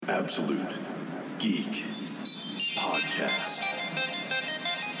Absolute Geek Podcast.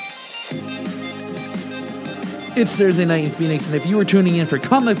 It's Thursday night in Phoenix, and if you were tuning in for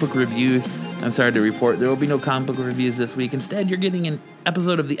comic book reviews, I'm sorry to report there will be no comic book reviews this week. Instead, you're getting an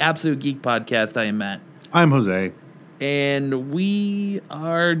episode of the Absolute Geek Podcast. I am Matt. I'm Jose. And we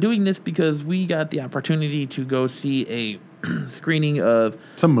are doing this because we got the opportunity to go see a screening of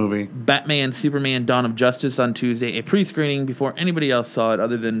Some movie. Batman, Superman, Dawn of Justice on Tuesday, a pre-screening before anybody else saw it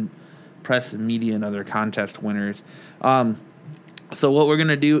other than press, media, and other contest winners. So what we're going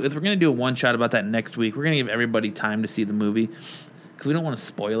to do is we're going to do a one-shot about that next week. We're going to give everybody time to see the movie because we don't want to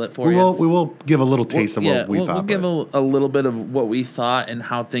spoil it for We you. will give a little taste of what we thought. We'll give a little bit of what we thought and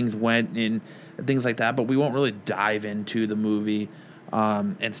how things went and things like that, but we won't really dive into the movie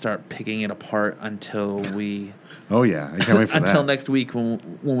and start picking it apart until we... Oh, yeah. I can't wait for that. Until next week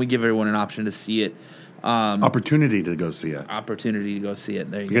when we give everyone an option to see it. Opportunity to go see it. Opportunity to go see it.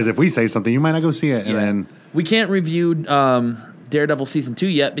 There you Because go. if we say something, you might not go see it. Yeah. And then... We can't review Daredevil Season 2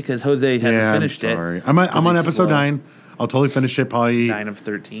 yet because Jose hasn't finished I'm sorry. it. I'm on episode slow. 9. I'll totally finish it probably 9 of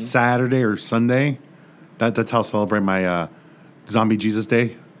 13. Saturday or Sunday. That's how I'll celebrate my Zombie Jesus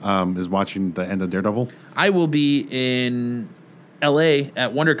Day, is watching the end of Daredevil. I will be in LA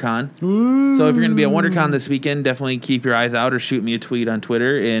at WonderCon. Ooh. So if you're going to be at WonderCon this weekend, definitely keep your eyes out or shoot me a tweet on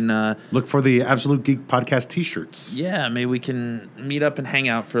Twitter. And look for the Absolute Geek Podcast t-shirts. yeah, maybe we can meet up and hang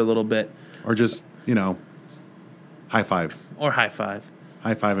out for a little bit. Or just, high five. Or high five.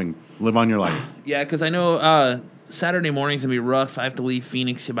 High five and live on your life. Yeah, because I know Saturday morning's going to be rough. I have to leave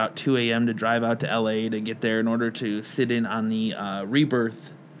Phoenix about 2 a.m. to drive out to L.A. to get there in order to sit in on the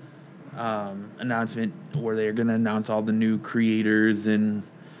Rebirth announcement where they're going to announce all the new creators and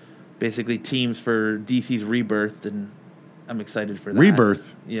basically teams for DC's Rebirth, and I'm excited for that.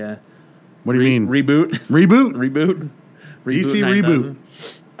 Rebirth? Yeah. What do you mean? Reboot. Reboot? Reboot. DC 9000.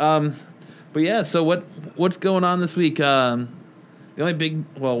 Reboot. But yeah, so what's going on this week? The only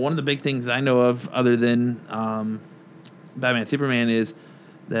one of the big things I know of other than Batman Superman is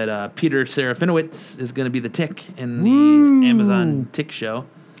that Peter Serafinowicz is going to be the Tick in the Amazon Tick show.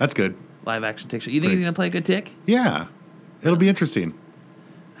 That's good. Live action Tick show. You think he's going to play a good Tick? Yeah. It'll be interesting.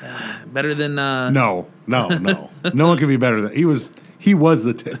 Better than No. No one could be better than he was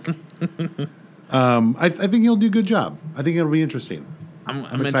the Tick. I think he'll do a good job. I think it'll be interesting. I'm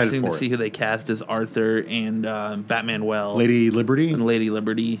excited interested for to see who they cast as Arthur and Batman Well. Lady Liberty? And Lady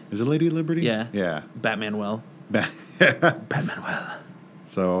Liberty. Is it Lady Liberty? Yeah. Yeah. Batman Well. Batman Well.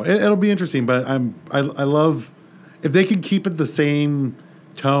 So it'll be interesting, but I love if they can keep it the same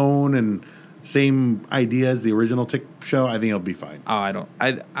tone and same idea as the original Tick show. I think it'll be fine. Oh,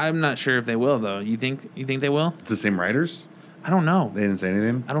 I'm not sure if they will though. You think they will? It's the same writers. I don't know. They didn't say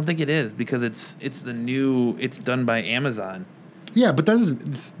anything. I don't think it is because it's done by Amazon. Yeah, but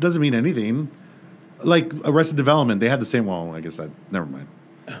that doesn't mean anything. Like Arrested Development, they had the same. Well, I guess that. Never mind.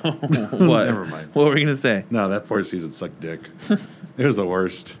 What? Never mind. What were you gonna say? No, that fourth season sucked dick. It was the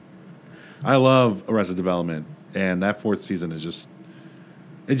worst. I love Arrested Development, and that fourth season is just.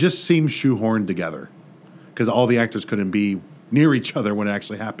 It just seems shoehorned together, because all the actors couldn't be near each other when it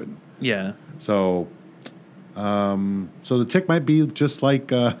actually happened. Yeah. So the Tick might be just like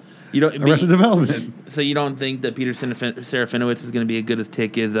Arrested Development. So you don't think that Peter Serafinowicz is going to be as good as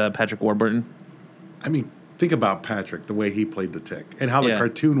Tick as Patrick Warburton? I mean, think about Patrick, the way he played the Tick, and how the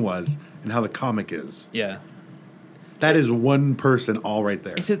cartoon was, and how the comic is. Yeah. That is one person all right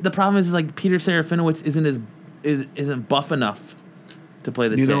there. The problem is like Peter Serafinowicz isn't buff enough to play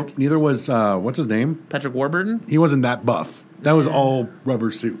the Tick. Neither was what's his name? Patrick Warburton? He wasn't that buff. That was all rubber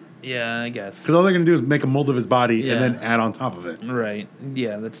suit. Yeah, I guess. Because all they're going to do is make a mold of his body and then add on top of it. Right.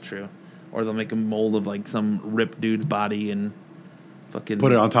 Yeah, that's true. Or they'll make a mold of like some ripped dude's body and fucking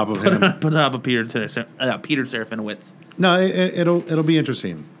put it on top of him. Put it on top of Peter Serafinowicz. No, it'll be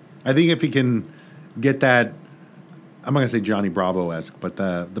interesting. I think if he can get that, I'm not going to say Johnny Bravo-esque, but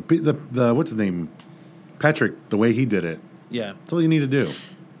the what's his name, Patrick, the way he did it. Yeah, that's all you need to do.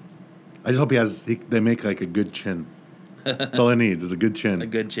 I just hope they make like a good chin. That's all it needs is a good chin. A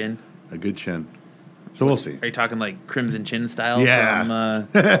good chin. A good chin. So we'll see. Are you talking like Crimson Chin style? Yeah.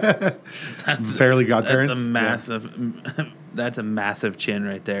 From Fairly Godparents. That's a massive chin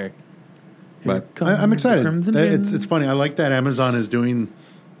right there. But I'm excited. It's funny. I like that Amazon is doing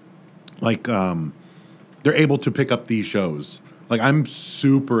like they're able to pick up these shows. Like I'm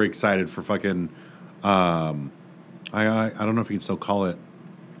super excited for fucking I don't know if you can still call it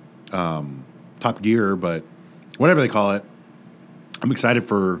Top Gear, but whatever they call it, I'm excited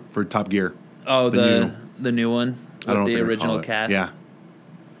for Top Gear. Oh, the new one with the original cast. Yeah,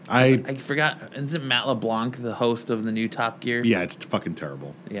 I forgot. Isn't Matt LeBlanc the host of the new Top Gear? Yeah, it's fucking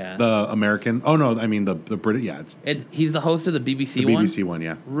terrible. Yeah. The American. Oh no, I mean the British. Yeah, He's the host of the BBC the one. BBC one.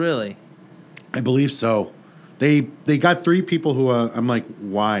 Yeah, Really? I believe so. They got 3 people who I'm like,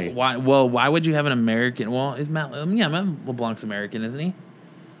 why? Why? Well, why would you have an American? Well, is Matt? Matt LeBlanc's American, isn't he?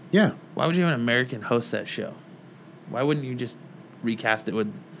 Yeah. Why would you have an American host that show? Why wouldn't you just recast it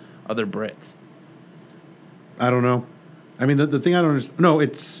with other Brits? I don't know. I mean, the thing I don't understand. No,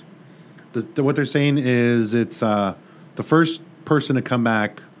 it's what they're saying is it's the first person to come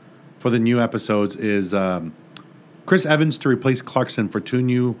back for the new episodes is Chris Evans to replace Clarkson for 2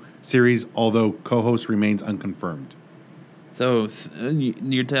 new series, although co-host remains unconfirmed. So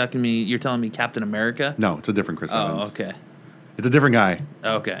you're telling me Captain America? No, it's a different Chris Evans. Oh, okay. It's a different guy.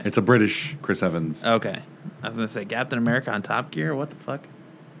 Okay. It's a British Chris Evans. Okay. I was gonna say Captain America on Top Gear. What the fuck?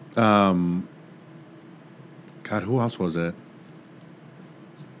 God, who else was it?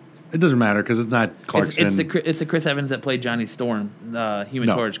 It doesn't matter because it's not Clarkson. It's the Chris Evans that played Johnny Storm, Human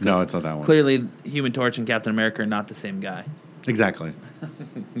Torch. No, it's not that one. Clearly, Human Torch and Captain America are not the same guy. Exactly.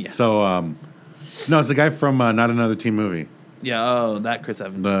 Yeah. So, no, it's the guy from Not Another Teen Movie. Yeah. Oh, that Chris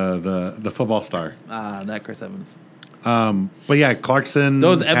Evans. The football star. That Chris Evans. But yeah, Clarkson.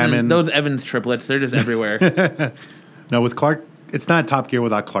 Those Hammond. Evans triplets. They're just everywhere. No, with Clark, it's not Top Gear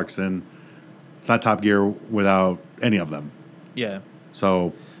without Clarkson. It's not Top Gear without any of them. Yeah.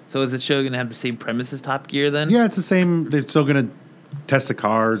 So is the show going to have the same premise as Top Gear then? Yeah, it's the same. They're still going to test the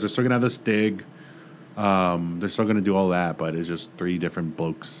cars. They're still going to have the Stig. They're still going to do all that, but it's just 3 different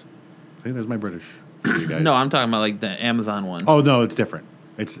blokes. See, there's my British for you guys. No, I'm talking about like the Amazon one. Oh, no, it's different.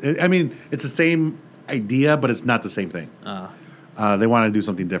 It's the same idea, but it's not the same thing. They want to do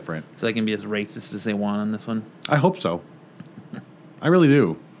something different. So they can be as racist as they want on this one? I hope so. I really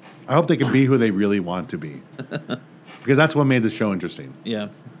do. I hope they can be who they really want to be. Because that's what made the show interesting. Yeah.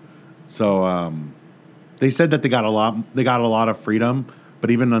 So they said that they got a lot of freedom, but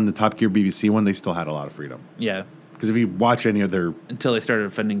even on the Top Gear BBC one, they still had a lot of freedom. Yeah. Because if you watch any of their... Until they started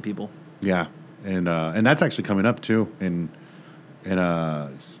offending people. Yeah. And that's actually coming up, too, in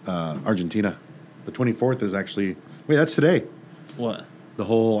Argentina. The 24th is actually... Wait, that's today. What? The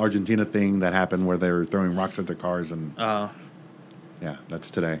whole Argentina thing that happened where they were throwing rocks at their cars. And yeah, that's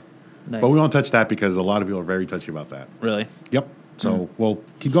today. Nice. But we won't touch that because a lot of people are very touchy about that. Really? Yep. So we'll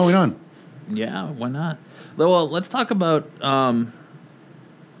keep going on. Yeah, why not? Well, let's talk about...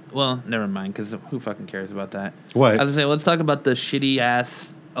 well, never mind, because who fucking cares about that? What? I was going to say, let's talk about the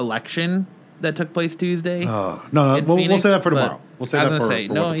shitty-ass election that took place Tuesday. No, in we'll Phoenix, say that for tomorrow. We'll say that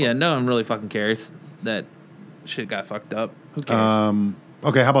for no, what the yeah, fuck. no one really fucking cares that shit got fucked up. Who cares?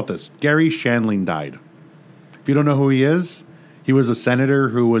 Okay, how about this? Gary Shandling died. If you don't know who he is, he was a senator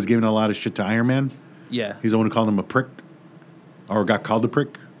who was giving a lot of shit to Iron Man. Yeah. He's the one who called him a prick, or got called a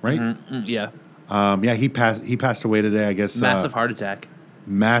prick, right? Mm-hmm. Yeah. Yeah, he passed away today, I guess. Massive heart attack.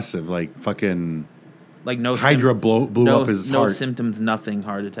 Massive, like fucking... Like no Hydra blew up his heart. No symptoms, nothing,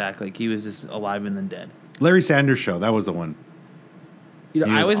 heart attack. Like he was just alive and then dead. Larry Sanders Show, that was the one. You know,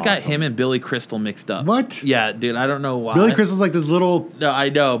 He I was always got awesome. him and Billy Crystal mixed up. What? Yeah, dude, I don't know why. Billy Crystal's like this little... No, I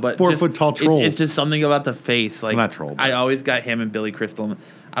know, but 4 foot tall troll. It's just something about the face. Like Not troll, but- I always got him and Billy Crystal.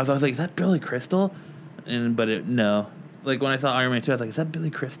 I was always like, is that Billy Crystal? No. Like when I saw Iron Man 2, I was like, is that Billy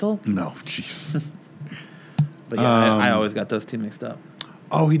Crystal? No, jeez. But yeah, I always got those two mixed up.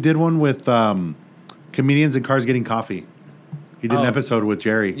 Oh, he did one with comedians in cars getting coffee. He did an episode with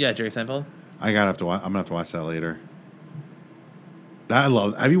Jerry. Yeah, Jerry Seinfeld. I'm gonna have to watch that later.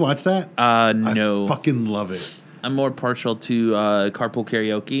 Have you watched that? No. I fucking love it. I'm more partial to Carpool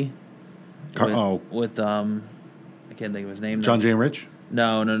Karaoke. With I can't think of his name. John J. and Rich?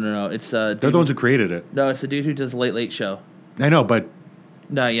 No. It's They're the ones who created it. No, it's the dude who does Late Late Show. I know, but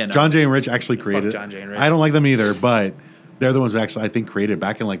No. John J. and Rich actually created John J. and Rich. I don't like them either, but they're the ones who actually, I think, created it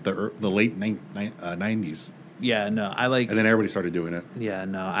back in like the late 90s. Yeah, no, I like. And then everybody started doing it. Yeah,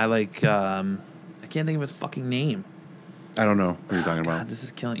 no, I like. I can't think of his fucking name. I don't know who you're talking God, about. this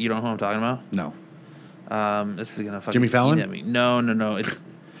is killing. You don't know who I'm talking about? No. This is gonna fucking Jimmy Fallon? eat at me. No. It's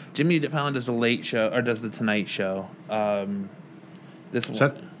Jimmy Fallon does the Late Show or does the Tonight Show. This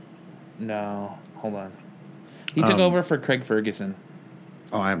Seth? one. No, hold on. He took over for Craig Ferguson.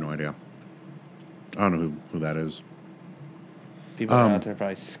 Oh, I have no idea. I don't know who that is. People are out there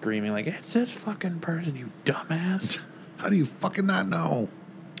probably screaming like, "It's this fucking person, you dumbass!" How do you fucking not know?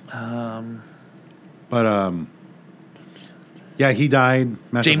 But yeah, he died.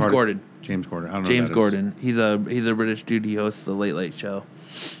 James Gordon. James Gordon. I don't know. James who that Gordon. He's a British dude. He hosts the Late Late Show,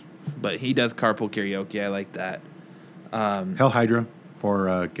 but he does Carpool Karaoke. I like that. is. Hell Hydra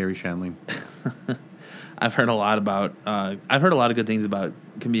for Gary Shandling. I've heard a lot about. I've heard a lot of good things about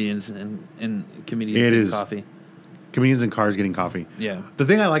comedians and comedians getting coffee. Comedians in cars getting coffee. Yeah. The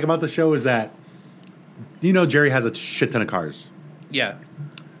thing I like about the show is that, Jerry has a shit ton of cars. Yeah.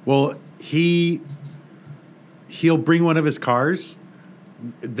 Well, he'll bring one of his cars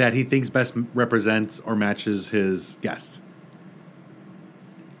that he thinks best represents or matches his guest.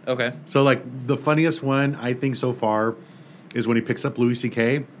 Okay. So, like, the funniest one I think so far is when he picks up Louis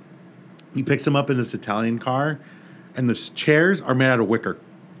C.K. He picks him up in this Italian car, and the chairs are made out of wicker.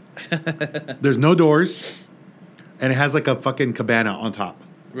 There's no doors, and it has like a fucking cabana on top.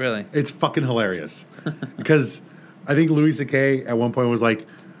 Really? It's fucking hilarious. Because I think Louis C.K. at one point was like,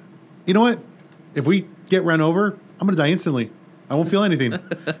 you know what? If we get run over, I'm going to die instantly. I won't feel anything.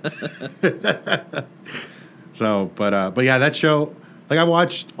 So, but yeah, that show, like, I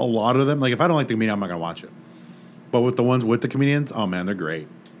watched a lot of them. Like, if I don't like the comedian, I'm not going to watch it. But with the ones with the comedians, oh man, they're great.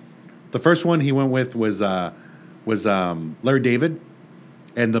 The first one he went with was Larry David,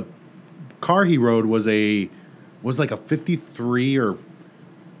 and the car he rode was like a 53 or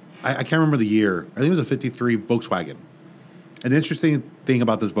I can't remember the year. I think it was a 53 Volkswagen. And the interesting thing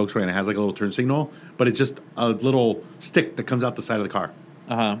about this Volkswagen, it has like a little turn signal, but it's just a little stick that comes out the side of the car.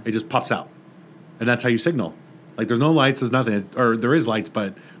 Uh-huh. It just pops out, and that's how you signal. Like, there's no lights, there's nothing, or there is lights,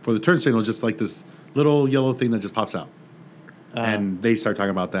 but for the turn signal, just like this little yellow thing that just pops out. And they start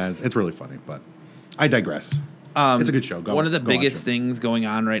talking about that. It's really funny, but I digress. It's a good show. One of the biggest things going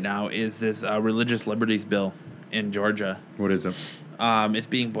on right now is this religious liberties bill in Georgia. What is it? It's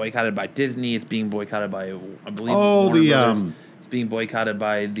being boycotted by Disney. It's being boycotted by, I believe, it's being boycotted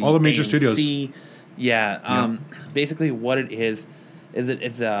by all the major AMC. studios. Yeah. Basically, what it is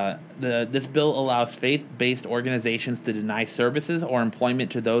this bill allows faith-based organizations to deny services or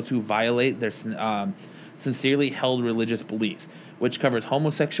employment to those who violate their sincerely held religious beliefs, which covers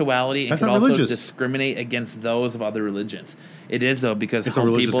homosexuality and can also discriminate against those of other religions. It is, though, because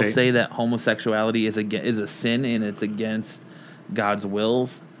people say that homosexuality is a sin and it's against God's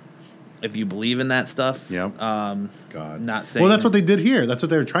wills. If you believe in that stuff, God. Not saying. Well, that's what they did here. That's what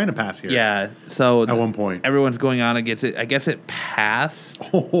they were trying to pass here. Yeah. So at one point, everyone's going on against it. I guess it passed.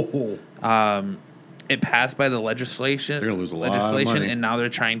 It passed by the legislation. They're going to lose a lot of money. And now they're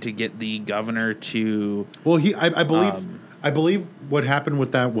trying to get the governor to. Well, I believe what happened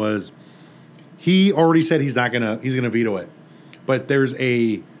with that was he already said he's gonna veto it, but there's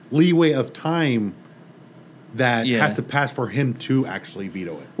a leeway of time that has to pass for him to actually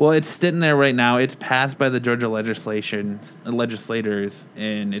veto it. Well, it's sitting there right now. It's passed by the Georgia legislators,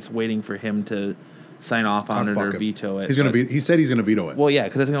 and it's waiting for him to sign off on it or veto it. He said he's gonna veto it. Well, yeah,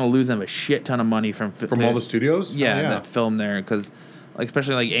 because it's gonna lose them a shit ton of money from all the studios. Yeah, that film there, because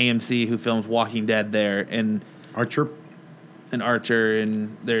especially like AMC, who films Walking Dead there, and Archer,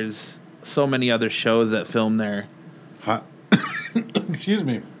 and there's so many other shows that film there. Excuse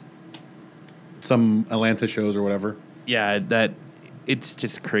me. Some Atlanta shows or whatever. Yeah, it's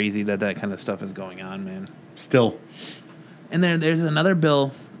just crazy that kind of stuff is going on, man. Still. And there's another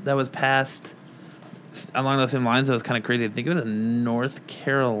bill that was passed along those same lines that was kind of crazy. I think it was in North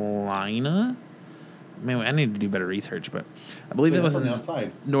Carolina. I mean, I need to do better research, but I believe it was in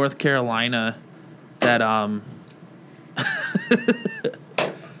outside. North Carolina that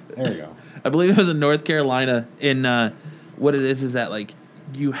There you go. I believe it was in North Carolina. In what it is that like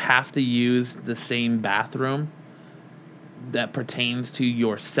you have to use the same bathroom that pertains to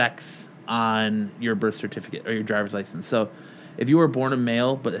your sex on your birth certificate or your driver's license. So if you were born a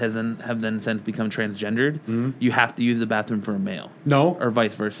male but have then since become transgendered, you have to use the bathroom for a male. No. Or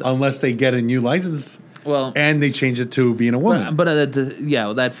vice versa. Unless they get a new license. Well, and they change it to being a woman. But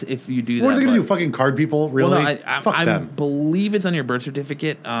that's if you do that. What are they going to do? Fucking card people? Really? Well, no, Fuck them. I believe it's on your birth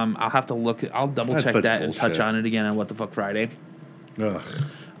certificate. I'll have to look. I'll double check that bullshit. And touch on it again on What the Fuck Friday. Ugh.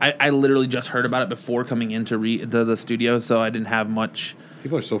 I literally just heard about it before coming into the studio, so I didn't have much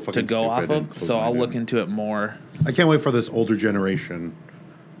people are so fucking to go off of. So I'll look into it more. I can't wait for this older generation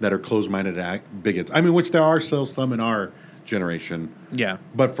that are closed-minded bigots. I mean, which there are still some in our generation. Yeah.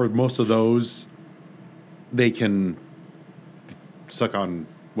 But for most of those, they can suck on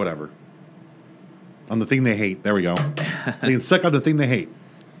whatever. On the thing they hate. There we go. They can suck on the thing they hate.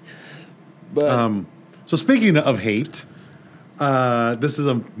 But so speaking of hate, this is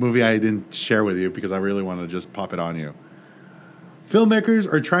a movie I didn't share with you because I really want to just pop it on you. Filmmakers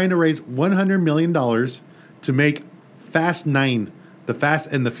are trying to raise $100 million to make Fast 9, The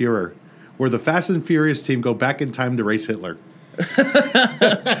Fast and the Fuhrer, where the Fast and Furious team go back in time to race Hitler.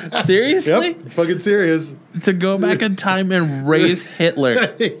 Seriously? Yep, it's fucking serious. To go back in time and race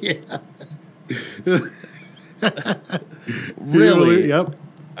Hitler. Yeah. Really? Yep.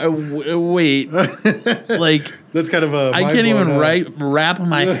 Wait, like that's kind of a. I can't even wrap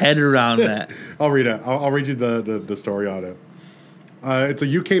my head around that. I'll read it. I'll read you the story on it. It's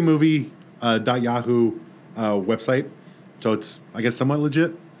a UK movie .yahoo website, so it's I guess somewhat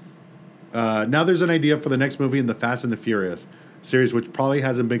legit. Now there's an idea for the next movie in the Fast and the Furious series, which probably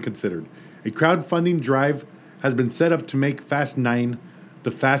hasn't been considered. A crowdfunding drive has been set up to make Fast 9,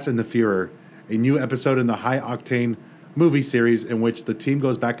 The Fast and the Furious, a new episode in the high-octane movie series in which the team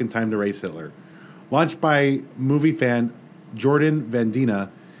goes back in time to race Hitler. Launched by movie fan Jordan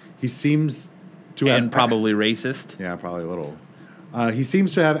Vandina, he seems to have... And probably racist. Yeah, probably a little. He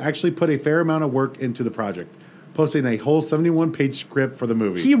seems to have actually put a fair amount of work into the project, posting a whole 71-page script for the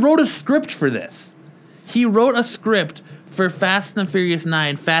movie. He wrote a script for this. He wrote a script for Fast and the Furious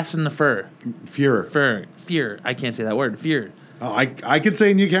 9, Fast and the Fur. Fear. I can't say that word. Fear. Oh, I can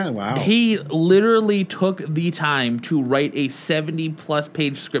say and you can. Wow. He literally took the time to write a 70-plus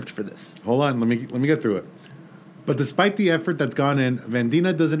page script for this. Hold on. Let me get through it. But despite the effort that's gone in,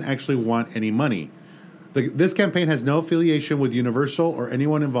 Vandina doesn't actually want any money. This campaign has no affiliation with Universal or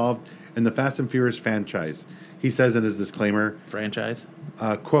anyone involved in the Fast and Furious franchise. He says in his disclaimer. Franchise?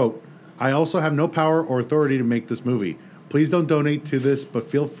 Quote, I also have no power or authority to make this movie. Please don't donate to this, but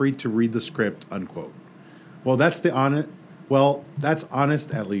feel free to read the script, unquote. Well, that's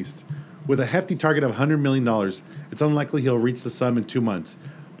honest at least. With a hefty target of $100 million, it's unlikely he'll reach the sum in 2 months.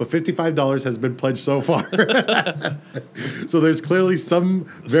 But $55 has been pledged so far. So there's clearly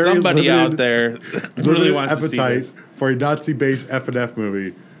somebody out there really wants appetite to see this. For a Nazi-based F&F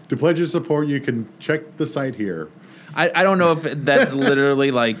movie. To pledge your support, you can check the site here. I don't know if that's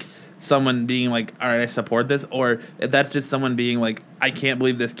literally like someone being like, all right, I support this, or if that's just someone being like, I can't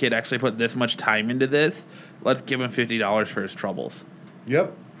believe this kid actually put this much time into this. Let's give him $50 for his troubles.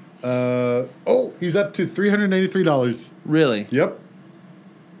 Yep. He's up to $383. Really? Yep.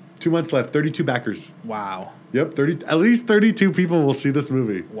 2 months left. 32 backers. Wow. Yep. At least 32 people will see this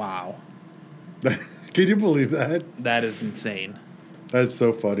movie. Wow. Can you believe that? That is insane. That's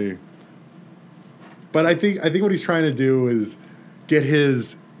so funny. But I think what he's trying to do is get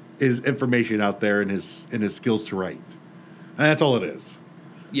his information out there and his skills to write. And that's all it is.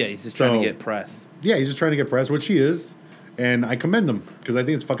 Yeah, he's just trying to get press. Yeah, he's just trying to get press, which he is. And I commend him because I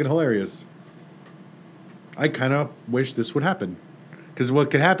think it's fucking hilarious. I kind of wish this would happen. Because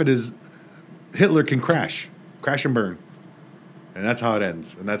what could happen is Hitler can crash and burn. And that's how it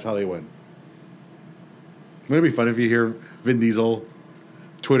ends. And that's how they win. Wouldn't it be fun if you hear Vin Diesel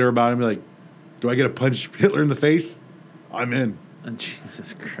Twitter about him, be like, do I get to punch Hitler in the face? I'm in.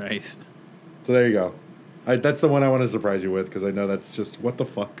 Jesus Christ. So there you go. That's the one I want to surprise you with because I know that's just what the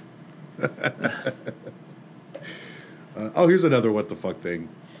fuck. Here's another what the fuck thing.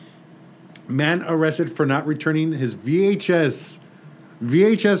 Man arrested for not returning his VHS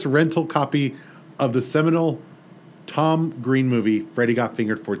rental copy of the seminal Tom Green movie, Freddy Got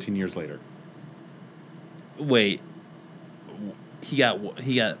Fingered 14 years later. Wait. He got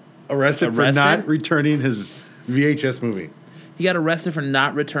arrested for not returning his VHS movie. He got arrested for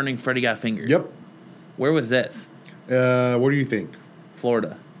not returning Freddy Got Fingered. Yep. Where was this? What do you think?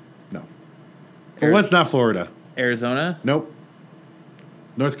 Florida. No. Well, what's not Florida? Arizona? Nope.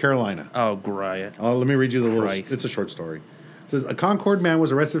 North Carolina. Oh, great. Let me read you the little... It's a short story. It says, a Concord man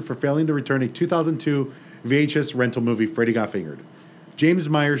was arrested for failing to return a 2002 VHS rental movie, Freddy Got Fingered. James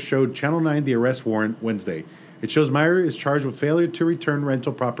Myers showed Channel 9 the arrest warrant Wednesday. It shows Myers is charged with failure to return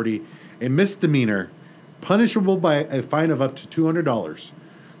rental property, a misdemeanor, punishable by a fine of up to $200.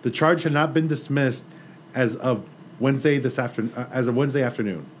 The charge had not been dismissed as of Wednesday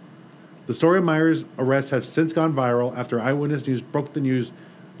afternoon. The story of Myers' arrest has since gone viral after Eyewitness News broke the news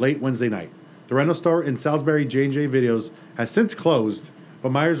late Wednesday night. The rental store in Salisbury, J&J Videos, has since closed,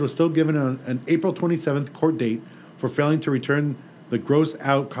 but Myers was still given an April 27th court date for failing to return the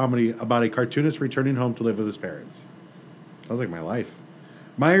gross-out comedy about a cartoonist returning home to live with his parents. Sounds like my life.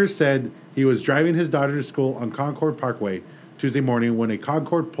 Myers said he was driving his daughter to school on Concord Parkway Tuesday morning when a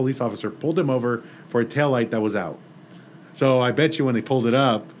Concord police officer pulled him over for a taillight that was out. So I bet you when they pulled it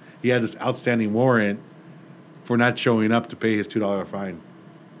up, he had this outstanding warrant for not showing up to pay his $2 fine.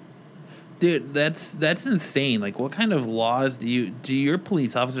 Dude, that's insane. Like, what kind of laws do your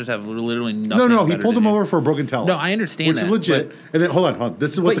police officers have literally nothing? No, he pulled him over for a broken taillight. No, I understand which is legit. And then hold on.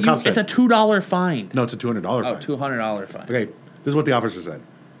 This is what the cop said. It's a $2 fine. No, it's a $200 fine. Oh, $200 fine. Okay, this is what the officer said.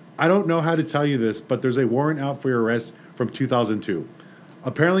 I don't know how to tell you this, but there's a warrant out for your arrest from 2002.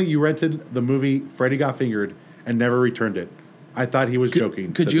 Apparently, you rented the movie Freddy Got Fingered and never returned it. I thought he was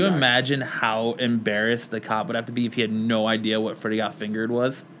joking. Could you imagine how embarrassed the cop would have to be if he had no idea what Freddy Got Fingered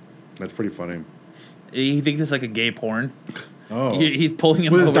was? That's pretty funny. He thinks it's like a gay porn. Oh. He's pulling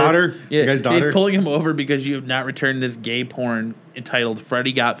him with over. his daughter? Yeah, the guy's daughter? He's pulling him over because you have not returned this gay porn entitled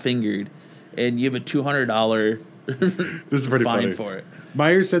Freddy Got Fingered, and you have a $200 this is pretty fine funny. for it.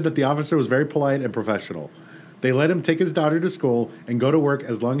 Myers said that the officer was very polite and professional. They let him take his daughter to school and go to work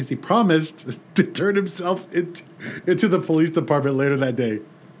as long as he promised to turn himself into the police department later that day.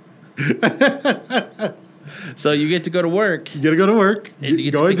 So you get to go to work. You got to go to work. And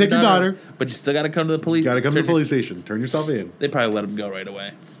you go and take your daughter. But you still got to come to the police. You got to come to the police station. Turn yourself in. They probably let him go right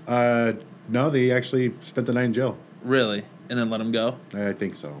away. No, they actually spent the night in jail. Really? And then let him go? I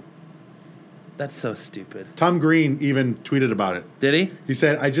think so. That's so stupid. Tom Green even tweeted about it. Did he? He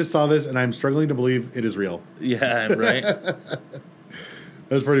said, I just saw this and I'm struggling to believe it is real. Yeah, right?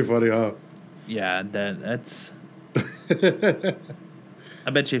 That's pretty funny, huh? Yeah, that's... I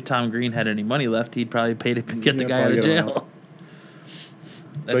bet you if Tom Green had any money left, he'd probably pay to get the guy out of jail.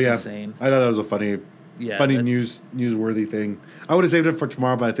 That's insane. I thought that was a funny newsworthy thing. I would have saved it for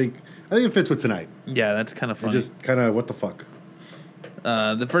tomorrow, but I think it fits with tonight. Yeah, that's kind of funny. It just kind of, what the fuck?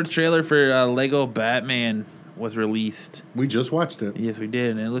 The first trailer for Lego Batman was released. We just watched it. Yes, we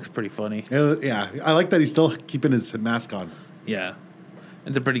did, and it looks pretty funny. Yeah, I like that he's still keeping his mask on. Yeah.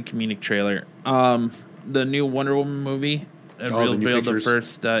 It's a pretty comedic trailer. The new Wonder Woman movie revealed the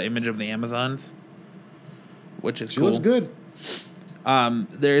first image of the Amazons, which is cool. She looks good.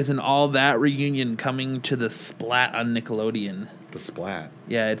 There's an All That reunion coming to the Splat on Nickelodeon. The Splat?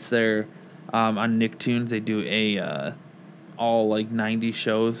 Yeah, it's their... on Nicktoons, they do a... all, 90s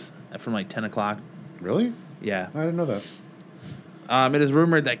shows from, 10 o'clock. Really? Yeah. I didn't know that. It is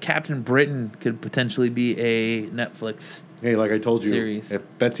rumored that Captain Britain could potentially be a Netflix Hey, like I told you, series. If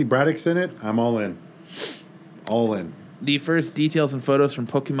Betsy Braddock's in it, I'm all in. All in. The first details and photos from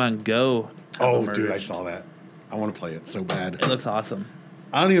Pokemon Go. Oh, dude, I saw that. I want to play it so bad. It looks awesome.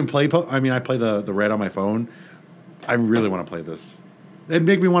 I don't even play... I play the red on my phone. I really want to play this. It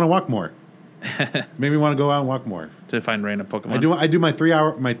made me want to walk more. Made me want to go out and walk more. To find random Pokemon. I do my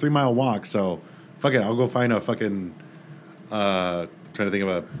 3 mile walk, so fuck it. I'll go find a fucking... trying to think of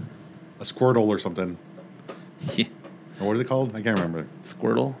a Squirtle or something. Yeah. Or what is it called? I can't remember.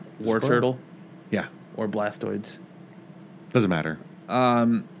 Squirtle? Turtle? Yeah. Or Blastoids. Doesn't matter.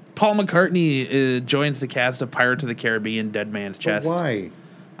 Paul McCartney joins the cast of Pirates of the Caribbean Dead Man's Chest. But why?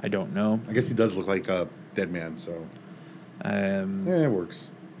 I don't know. I guess he does look like a dead man, so... it works.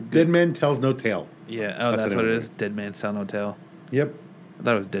 Good. Dead man tells no tale. Yeah, that's what it is. Dead Man's Tell No Tale. Yep. I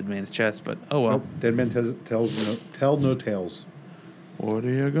thought it was Dead Man's Chest, but oh well. Nope. Dead man tell no tales. What are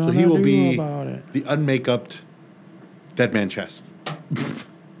you gonna do he will do be about it? The unmakeup Dead Man Chest.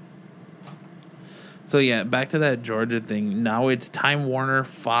 So yeah, back to that Georgia thing. Now it's Time Warner,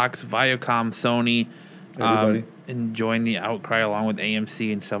 Fox, Viacom, Sony, everybody enjoying the outcry along with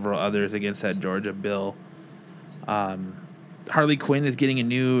AMC and several others against that Georgia bill. Harley Quinn is getting a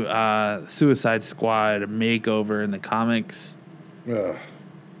new Suicide Squad makeover in the comics. Ugh.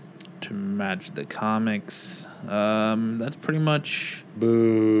 To match the comics. That's pretty much...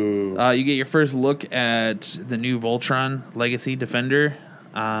 Boo. You get your first look at the new Voltron Legacy Defender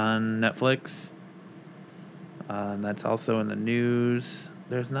on Netflix. That's also in the news.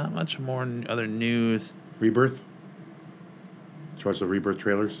 There's not much more other news. Rebirth? Did you watch the Rebirth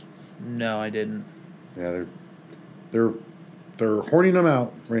trailers? No, I didn't. Yeah, they're hoarding them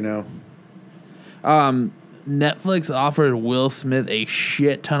out right now. Netflix offered Will Smith a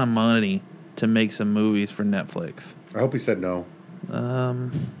shit ton of money to make some movies for Netflix. I hope he said no.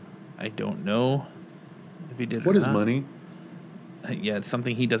 I don't know if he did. What is not. money? Yeah, it's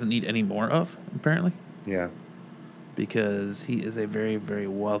something he doesn't need any more of, apparently. Yeah. Because he is a very, very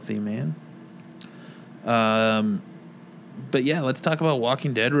wealthy man. But yeah, let's talk about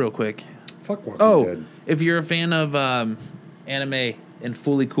Walking Dead real quick. Fuck Walking Dead. If you're a fan of anime and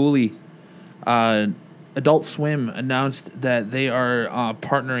Fooly Cooly, Adult Swim announced that they are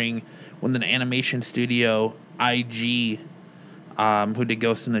partnering with an animation studio, IG, who did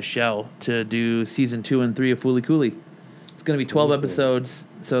Ghost in the Shell, to do season 2 and 3 of Fooly Cooly. It's going to be 12 episodes,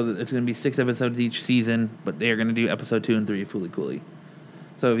 so it's going to be 6 episodes each season, but they are going to do episode 2 and 3 of Fooly Cooly.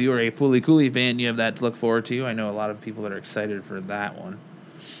 So if you are a Fooly Cooly fan, you have that to look forward to. I know a lot of people that are excited for that one.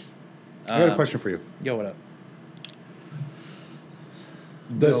 I got a question for you. Yo, what up?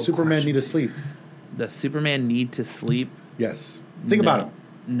 Does Superman need to sleep? Does Superman need to sleep? Yes. Think about him.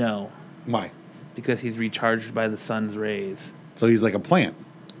 No. Why? Because he's recharged by the sun's rays. So he's like a plant.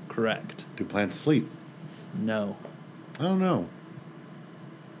 Correct. Do plants sleep? No. I don't know.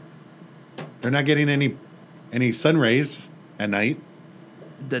 They're not getting any sun rays at night.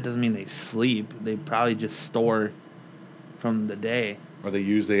 That doesn't mean they sleep. They probably just store from the day. Or they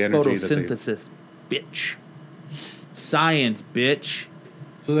use the energy Photosynthesis, bitch. science, bitch.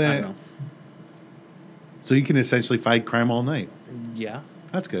 So then, so you can essentially fight crime all night. Yeah.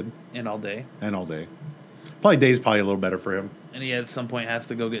 That's good. And all day. And all day. Probably day's probably a little better for him. And he at some point has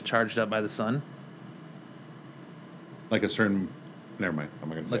to go get charged up by the sun. Like a certain... Never mind. I'm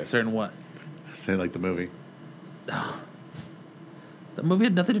not going to say Like a certain what? Say like the movie. The movie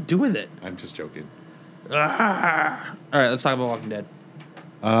had nothing to do with it. I'm just joking. All right, let's talk about Walking Dead.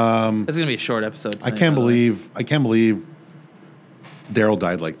 It's gonna be a short episode tonight, I can't believe Daryl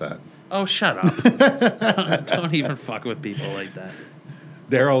died like that. Oh, shut up! don't even fuck with people like that.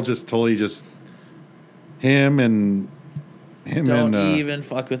 Daryl just totally him and even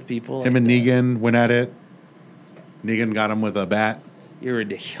fuck with people. Him like and that. Negan went at it. Negan got him with a bat. You're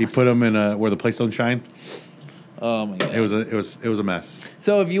ridiculous. He put him in where the place don't shine. Oh my god! It was a mess.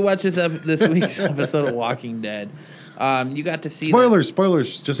 So if you watch this week's episode of Walking Dead, you got to see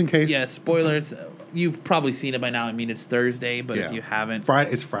spoilers, just in case. Yeah, spoilers. You've probably seen it by now. I mean, it's Thursday, but if you haven't,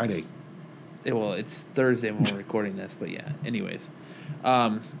 it's Friday. It's Thursday when we're recording this, but yeah. Anyways,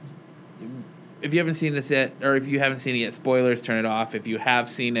 if you haven't seen this yet, or if you haven't seen it yet, spoilers. Turn it off. If you have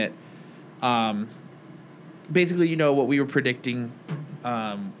seen it, basically, you know what we were predicting.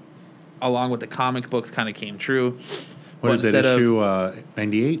 Along with the comic books, kind of came true. What is it, issue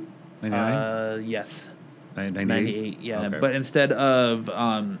 98? 99? Yes. 98? Yeah. Okay. But instead of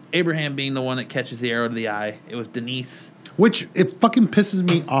Abraham being the one that catches the arrow to the eye, it was Denise. Which, it fucking pisses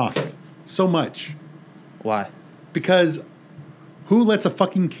me off so much. Why? Because who lets a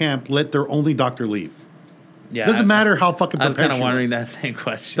fucking camp let their only doctor leave? Yeah. Doesn't matter how fucking prepared I was kind of wondering that same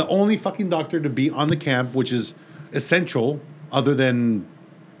question. The only fucking doctor to be on the camp, which is essential, other than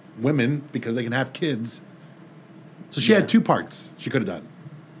women, because they can have kids. So she had 2 parts she could have done.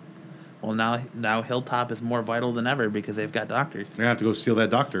 Well, now Hilltop is more vital than ever because they've got doctors. They're going to have to go steal that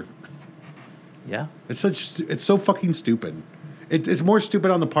doctor. Yeah. It's so fucking stupid. It's more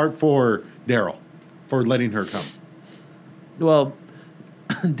stupid on the part for Daryl for letting her come. Well,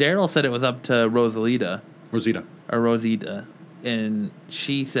 Daryl said it was up to Rosita, and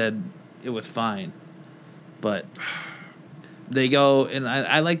she said it was fine. But they go, and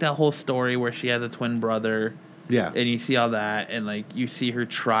I like that whole story where she has a twin brother. Yeah. And you see all that, and, like, you see her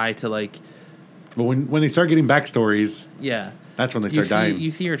try to, like... But when they start getting backstories... Yeah. That's when they start dying.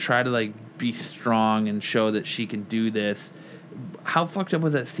 You see her try to, like, be strong and show that she can do this. How fucked up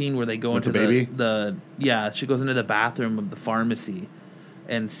was that scene where they go into the baby? Yeah, she goes into the bathroom of the pharmacy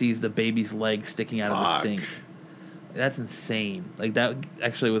and sees the baby's leg sticking out of the sink. That's insane. Like, that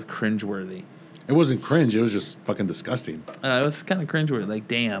actually was cringeworthy. It wasn't cringe. It was just fucking disgusting. It was kind of cringeworthy. Like,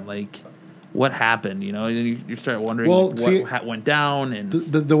 damn, like... What happened, you know? And you start wondering what went down. And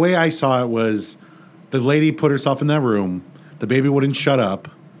the way I saw it was the lady put herself in that room. The baby wouldn't shut up.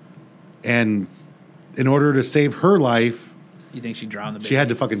 And in order to save her life... You think she drowned the baby? She had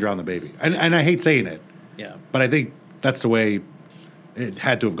to fucking drown the baby. And I hate saying it. Yeah. But I think that's the way it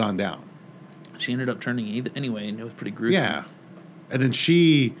had to have gone down. She ended up turning anyway, and it was pretty gruesome. Yeah. And then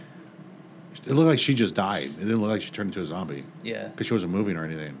it looked like she just died. It didn't look like she turned into a zombie. Yeah. Because she wasn't moving or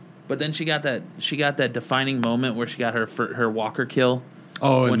anything. But then she got that defining moment where she got her walker kill.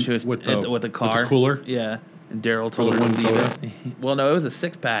 Oh, when she was with the car, with the cooler. Yeah, and Daryl told her to leave it. Well, no, it was a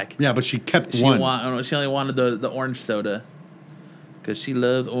 6-pack. Yeah, but she kept one. She only wanted the orange soda because she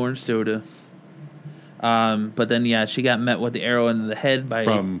loves orange soda. But then she got met with the arrow in the head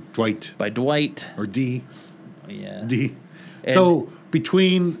from Dwight. By Dwight or D. Yeah, D. And so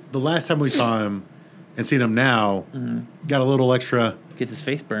between the last time we saw him and seeing him now, got a little extra. Gets his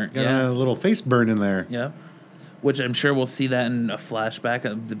face burnt. Got a little face burn in there. Yeah. Which I'm sure we'll see that in a flashback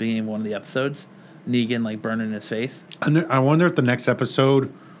at the beginning of one of the episodes. Negan, like, burning his face. I wonder if the next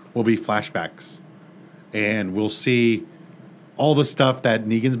episode will be flashbacks. And we'll see all the stuff that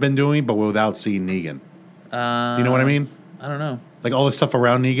Negan's been doing, but without seeing Negan. You know what I mean? I don't know. Like, all the stuff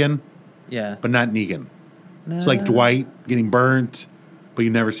around Negan. Yeah. But not Negan. It's like Dwight getting burnt, but you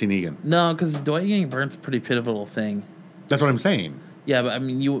never see Negan. No, because Dwight getting burnt's a pretty pivotal thing. That's what I'm saying. Yeah, but I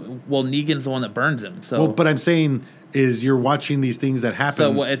mean, Negan's the one that burns him. So, well, but I'm saying is you're watching these things that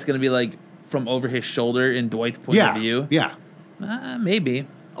happen. So it's going to be like from over his shoulder in Dwight's point of view? Yeah. Maybe.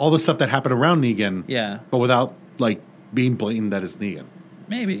 All the stuff that happened around Negan. Yeah. But without, like, being blatant that it's Negan.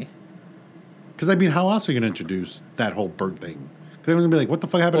 Maybe. Because, I mean, how else are you going to introduce that whole burnt thing? Because everyone's going to be like, what the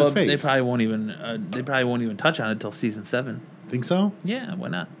fuck happened to his face? They probably won't even touch on it until season 7. Think so? Yeah, why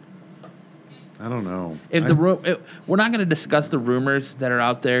not? I don't know. We're not going to discuss the rumors that are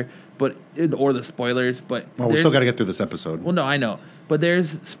out there or the spoilers. But well, we still got to get through this episode. Well, no, I know, but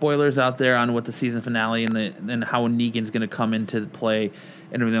there's spoilers out there on what the season finale and how Negan's going to come into play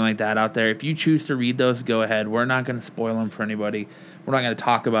and everything like that out there. If you choose to read those, go ahead. We're not going to spoil them for anybody. We're not going to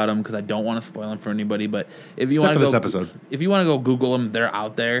talk about them because I don't want to spoil them for anybody. But if you want to go, this episode. If you want to go Google them, they're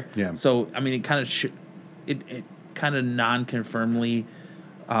out there. Yeah. So I mean, it kind of it kind of non-confirmedly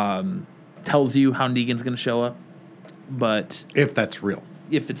tells you how Negan's going to show up, but if that's real,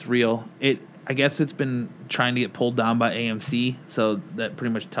 if it's real, I guess it's been trying to get pulled down by AMC, so that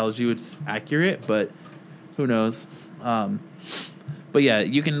pretty much tells you it's accurate. But who knows? But yeah,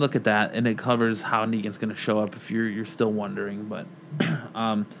 you can look at that, and it covers how Negan's going to show up if you're still wondering. But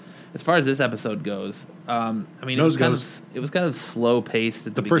as far as this episode goes, I mean, it was kind of slow paced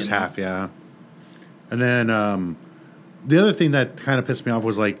at the first half, yeah. And then the other thing that kind of pissed me off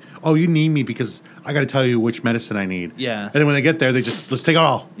was like, oh, you need me because I got to tell you which medicine I need. Yeah. And then when they get there, they just let's take it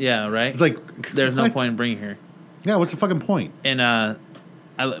all. Yeah, right. It's like there's no point in bringing her. Yeah, what's the fucking point? And I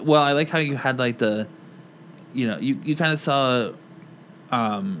like how you had like you kind of saw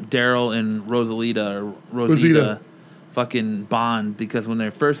Daryl and Rosita fucking bond because when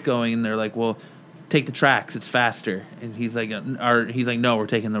they're first going, they're like, well, take the tracks, it's faster, and he's like, no, we're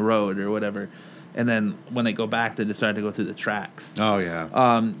taking the road or whatever. And then when they go back, they decide to go through the tracks. Oh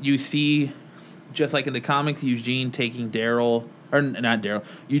yeah. You see, just like in the comics, Eugene taking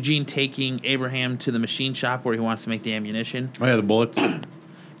Eugene taking Abraham to the machine shop where he wants to make the ammunition. Oh yeah, the bullets.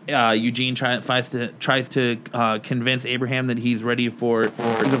 Eugene tries to convince Abraham that he's ready he's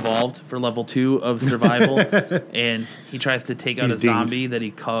evolved for level 2 of survival, and he tries to take out a zombie that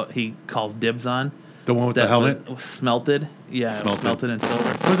he calls dibs on. The one with the helmet? Was smelted. Yeah, smelted in silver.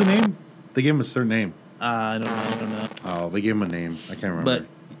 What was the name? They gave him a certain name. I don't know. Oh, they gave him a name. I can't remember.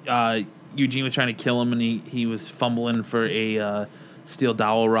 But Eugene was trying to kill him, and he was fumbling for a steel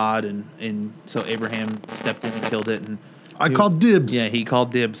dowel rod, and so Abraham stepped in and killed it. And I called dibs. Yeah, he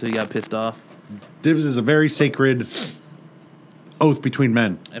called dibs, so he got pissed off. Dibs is a very sacred oath between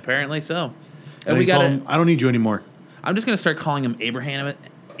men. Apparently so. And we got I don't need you anymore. I'm just going to start calling him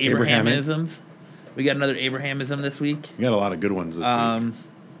Abrahamisms. We got another Abrahamism this week. We got a lot of good ones this week.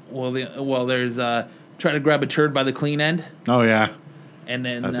 Well, there's try to grab a turd by the clean end. Oh, yeah. And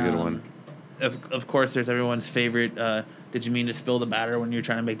then that's a good one. Of course, there's everyone's favorite, did you mean to spill the batter when you're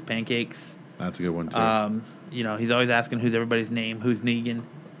trying to make the pancakes? That's a good one, too. He's always asking who's everybody's name, who's Negan.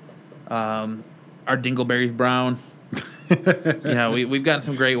 Our Dingleberry's brown. We've got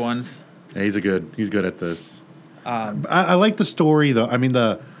some great ones. Yeah, he's good at this. I like the story, though. I mean,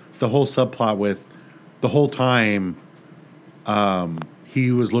 the whole subplot with the whole time he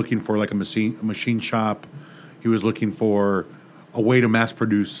was looking for like a machine shop. He was looking for a way to mass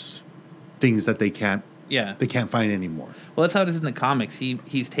produce things that they can't find anymore. Well, that's how it is in the comics.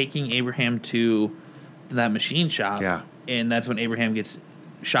 He's taking Abraham to that machine shop. Yeah. And that's when Abraham gets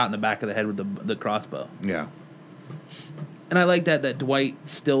shot in the back of the head with the crossbow. Yeah. And I like that Dwight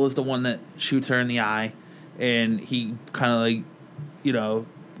still is the one that shoots her in the eye, and he kind of like,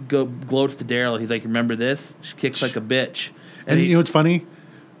 gloats to Daryl. He's like, remember this? She kicks like a bitch. And you know what's funny?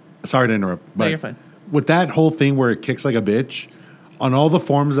 Sorry to interrupt. But no, you're fine. With that whole thing where it kicks like a bitch, on all the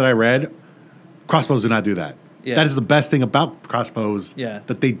forums that I read, crossbows do not do that. Yeah. That is the best thing about crossbows. Yeah.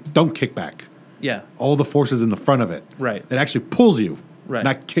 That they don't kick back. Yeah. All the force is in the front of it. Right. It actually pulls you. Right.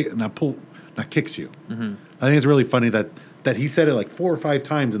 Not kicks you. Mm-hmm. I think it's really funny that he said it like 4 or 5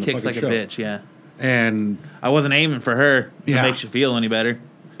 times in the fucking show. Kicks like a bitch, yeah. And I wasn't aiming for her. Yeah. It makes you feel any better.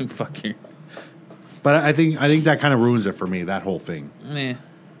 Fuck her. But I think that kind of ruins it for me, that whole thing. Meh.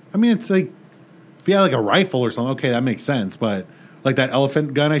 I mean, it's like, if you had like a rifle or something, okay, that makes sense. But like that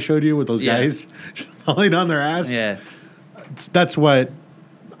elephant gun I showed you with those guys falling on their ass. Yeah. That's what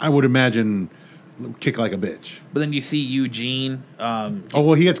I would imagine kick like a bitch. But then you see Eugene.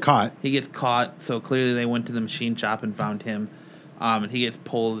 He gets caught. He gets caught, so clearly they went to the machine shop and found him. And he gets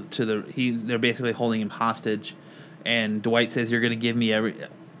pulled to they're basically holding him hostage. And Dwight says, you're going to give me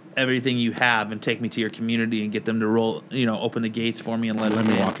everything you have and take me to your community and get them to open the gates for me and let us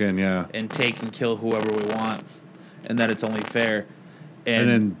me walk in, yeah. And take and kill whoever we want. And that it's only fair.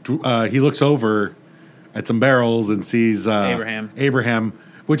 And then he looks over at some barrels and sees Abraham,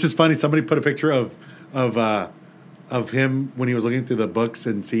 which is funny. Somebody put a picture of him when he was looking through the books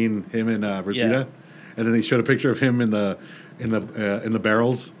and seeing him in Rosita, and then they showed a picture of him in the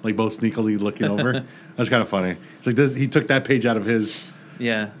barrels, like both sneakily looking over. That's kind of funny. It's like he took that page out of his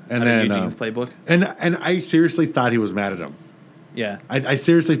and then Eugene's playbook. And I seriously thought he was mad at him. Yeah, I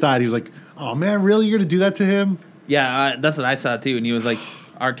seriously thought he was like, oh man, really, you're gonna do that to him? Yeah, that's what I saw too. And he was like,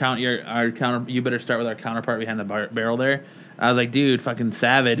 You better start with our counterpart behind the barrel there. I was like, dude, fucking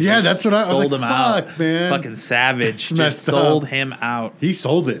savage. Yeah, that's what I was like. Sold him out, man. Fucking savage. It's messed up. Sold him out. He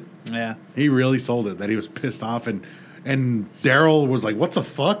sold it. Yeah, he really sold it. That he was pissed off, and Daryl was like, "What the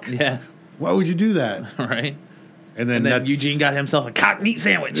fuck? Yeah, why would you do that?" Right. And then Eugene got himself a cocked meat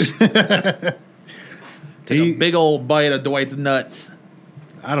sandwich. Took a big old bite of Dwight's nuts.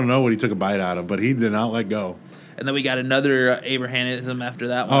 I don't know what he took a bite out of, but he did not let go. And then we got another Abrahamism after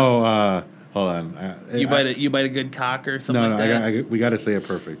that one. Oh, hold on. You bite a good cock or something like that? We got to say it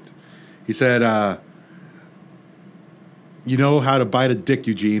perfect. He said, you know how to bite a dick,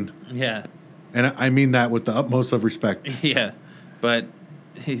 Eugene. Yeah. And I mean that with the utmost of respect. Yeah. But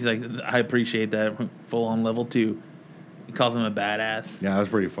he's like, I appreciate that. Full on level 2. He calls him a badass. Yeah, that was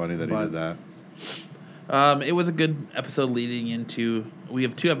pretty funny that he did that. It was a good episode leading into... We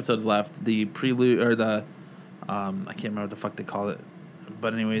have 2 episodes left. The prelude, or the... I can't remember what the fuck they call it.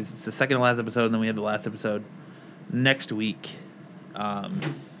 But anyways, it's the second to last episode, and then we have the last episode next week. And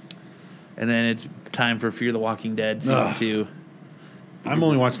then it's time for Fear the Walking Dead Season 2. I'm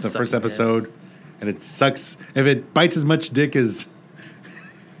only watching the first episode, and it sucks. If it bites as much dick as...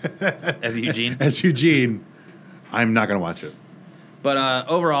 as Eugene? As Eugene, I'm not going to watch it. But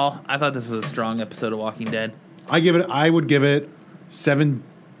overall, I thought this was a strong episode of Walking Dead. I would give it 7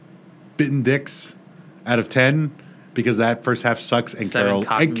 bitten dicks out of 10 because that first half sucks and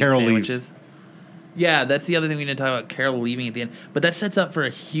Carol leaves. Yeah, that's the other thing we need to talk about, Carol leaving at the end. But that sets up for a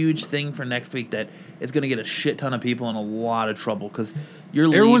huge thing for next week that is going to get a shit ton of people in a lot of trouble because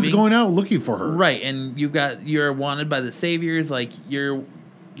everyone's going out looking for her. Right, and you're wanted by the saviors, like you're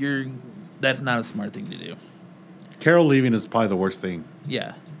that's not a smart thing to do. Carol leaving is probably the worst thing.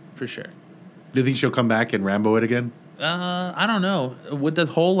 Yeah, for sure. Do you think she'll come back and Rambo it again? I don't know. With this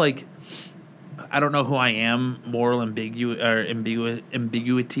whole I don't know who I am, moral ambiguity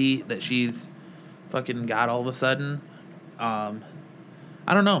that she's fucking got all of a sudden. I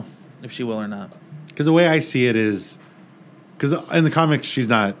don't know if she will or not. Because the way I see it is, because in the comics this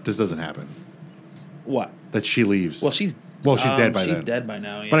doesn't happen. What? That she leaves. Well, she's dead by now. She's dead by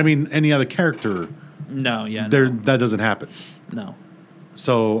now. Yeah. But I mean, any other character. No, yeah, that doesn't happen. No.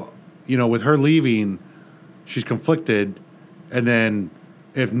 So with her leaving, she's conflicted, and then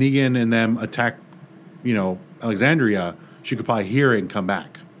if Negan and them attack, Alexandria, she could probably hear it and come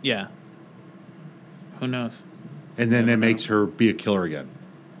back. Yeah. Who knows? And then it makes her be a killer again.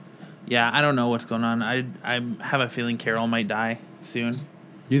 Yeah, I don't know what's going on. I have a feeling Carol might die soon.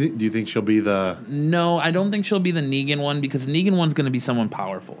 Do you think she'll be the... No, I don't think she'll be the Negan one because the Negan one's going to be someone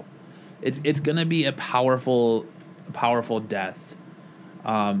powerful. It's going to be a powerful death.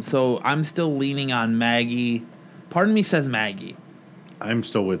 So I'm still leaning on Maggie. Part of me says Maggie. I'm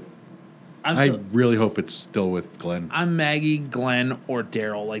still with... I really hope it's still with Glenn. I'm Maggie, Glenn, or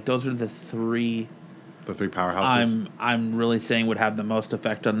Daryl. Those are the 3... The 3 powerhouses. I'm really saying would have the most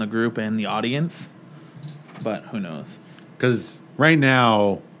effect on the group and the audience. But who knows? Because right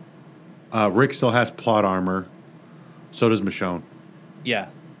now, Rick still has plot armor. So does Michonne. Yeah.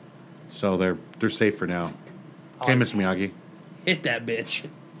 So they're safe for now. Okay, Miss Miyagi. Hit that bitch.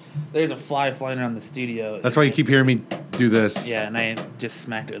 There's a fly flying around the studio. That's why you keep hearing me do this. Yeah, and I just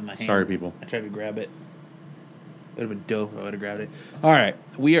smacked it with my hand. Sorry, people. I tried to grab it. It would have been dope if I would have grabbed it. All right.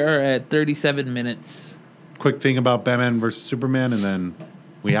 We are at 37 minutes. Quick thing about Batman versus Superman, and then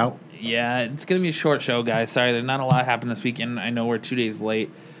we out. Yeah, it's going to be a short show, guys. Sorry, there's not a lot happened this weekend. I know we're 2 days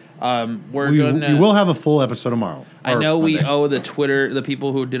late. We will have a full episode tomorrow. I know we owe the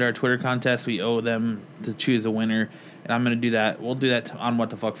people who did our Twitter contest, we owe them to choose a winner. And I'm going to do that. We'll do that on What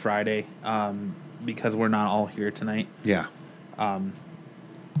the Fuck Friday because we're not all here tonight. Yeah.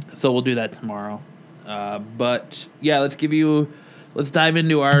 So we'll do that tomorrow. But, yeah, let's dive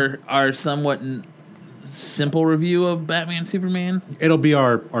into our somewhat simple review of Batman Superman. It'll be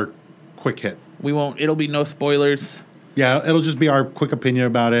our quick hit. It'll be no spoilers. Yeah, it'll just be our quick opinion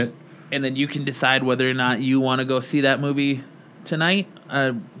about it. And then you can decide whether or not you want to go see that movie tonight,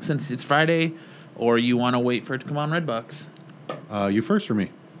 since it's Friday, or you want to wait for it to come on Redbox. You first or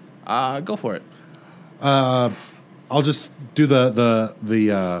me? Go for it. I'll just do the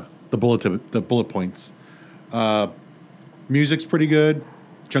bullet points. Music's pretty good.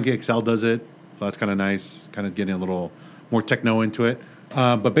 Junkie XL does it, so that's kind of nice. Kind of getting a little more techno into it.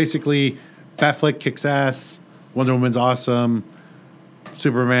 But basically, Batfleck kicks ass. Wonder Woman's awesome.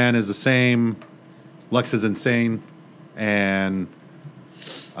 Superman is the same. Lex is insane, and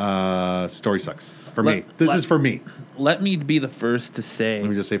story sucks for me. This is for me. Let me be the first to say. Let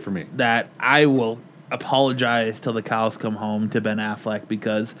me just say for me that I will apologize till the cows come home to Ben Affleck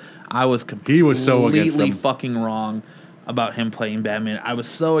because I was completely so against him. fucking wrong about him playing Batman. I was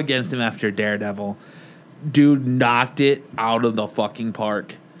so against him after Daredevil. Dude knocked it out of the fucking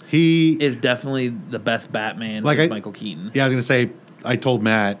park. He is definitely the best Batman, like Michael Keaton. Yeah, I was gonna say. I told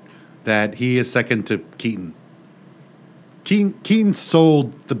Matt that he is second to Keaton. Keaton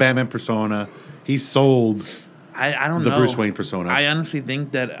sold the Batman persona. He sold. I don't know the Bruce Wayne persona. I honestly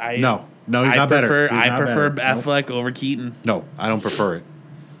think that no, he's not better. I prefer Affleck over Keaton. No, I don't prefer it.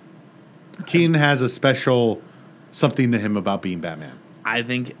 Keaton has a special something to him about being Batman. I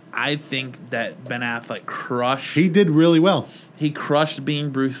think that Ben Affleck crushed. He did really well. He crushed being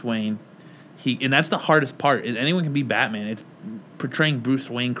Bruce Wayne. And that's the hardest part. Anyone can be Batman. It's portraying Bruce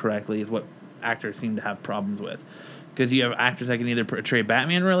Wayne correctly is what actors seem to have problems with. Because you have actors that can either portray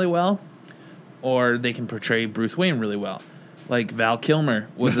Batman really well, or they can portray Bruce Wayne really well. Like Val Kilmer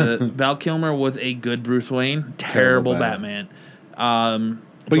was a good Bruce Wayne, terrible Batman. But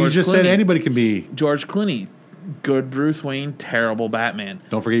George you just said anybody can be. George Clooney, good Bruce Wayne, terrible Batman.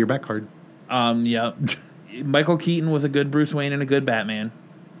 Don't forget your back card. Yeah. Michael Keaton was a good Bruce Wayne and a good Batman.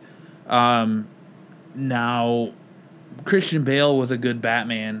 Now, Christian Bale was a good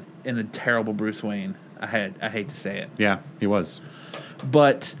Batman and a terrible Bruce Wayne. I hate to say it. Yeah, he was.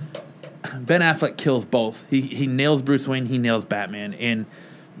 But Ben Affleck kills both. He nails Bruce Wayne. He nails Batman. And,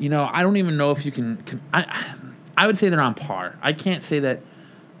 I don't even know if you can I would say they're on par. I can't say that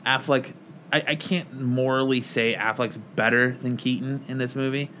Affleck... I can't morally say Affleck's better than Keaton in this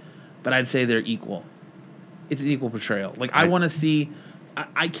movie, but I'd say they're equal. It's an equal portrayal. Like, I want to see...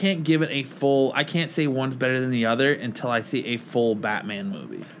 I can't give it a full... I can't say one's better than the other until I see a full Batman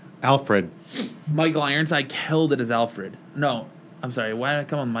movie. Alfred. Michael Ironside killed it as Alfred. No, I'm sorry. Why did I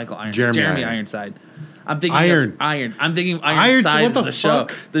come on Michael Ironside? Jeremy Ironside. I'm thinking Iron. I'm thinking Ironside is the show.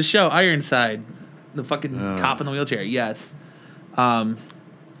 Fuck? The show Ironside. The fucking cop in the wheelchair. Yes.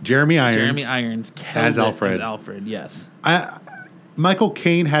 Jeremy Irons. Jeremy Irons as Alfred. As Alfred, yes. Michael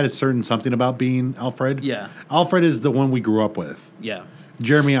Caine had a certain something about being Alfred. Yeah. Alfred is the one we grew up with. Yeah.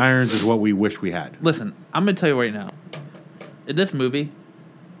 Jeremy Irons is what we wish we had. Listen, I'm going to tell you right now. In this movie,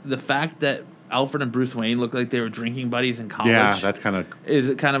 the fact that Alfred and Bruce Wayne look like they were drinking buddies in college. Yeah, that's kind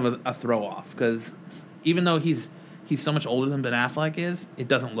of a throw off because even though he's so much older than Ben Affleck is, it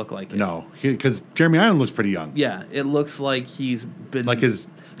doesn't look like it. No, because Jeremy Irons looks pretty young. Yeah, it looks like he's been like his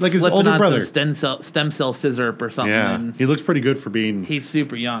older brother, stem cell scissor or something. Yeah, he looks pretty good for being. He's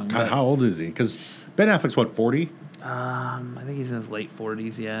super young. God, how old is he? Because Ben Affleck's what, 40? I think he's in his late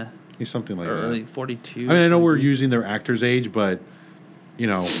 40s. Yeah, he's something like or that. Early 42. I mean, I know we're using their actor's age, but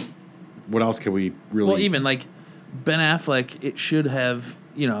what else can we really? Well, even like Ben Affleck, it should have.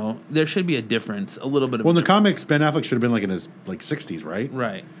 There should be a difference, a little bit of. Well, in the comics, Ben Affleck should have been like in his 60s, right?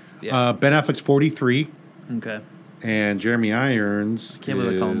 Right. Yeah. Ben Affleck's 43. Okay. And Jeremy Irons. I can't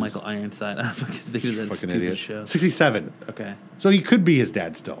believe I call him Michael Ironside. I think of that fucking stupid idiot. show. 67. Okay. So he could be his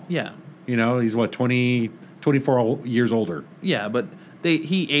dad still. Yeah. He's what, 24 years older. Yeah, but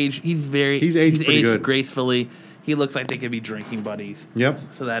he's aged pretty good. Gracefully. He looks like they could be drinking buddies. Yep.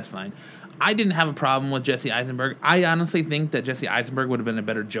 So that's fine. I didn't have a problem with Jesse Eisenberg. I honestly think that Jesse Eisenberg would have been a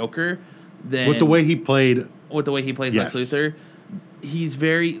better Joker than with the way he played. With the way he plays yes. Lex Luthor. He's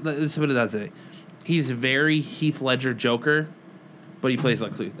very. Let's put it that way. He's very Heath Ledger Joker, but he plays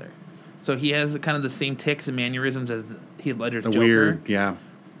Lex Luthor. So he has kind of the same tics and mannerisms as Heath Ledger's Joker. Weird, yeah.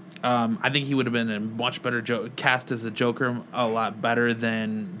 I think he would have been a much better cast as a Joker, a lot better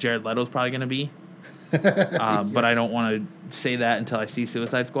than Jared Leto's probably going to be. But I don't want to say that until I see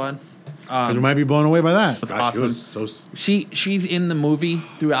Suicide Squad. Because we might be blown away by that. Gosh, awesome. She's in the movie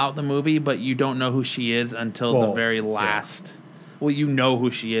throughout the movie, but you don't know who she is until the very last. Yeah. Well, you know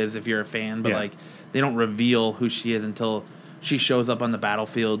who she is if you're a fan, but they don't reveal who she is until she shows up on the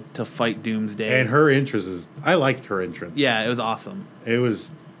battlefield to fight Doomsday. And her entrance I liked her entrance. Yeah, it was awesome. It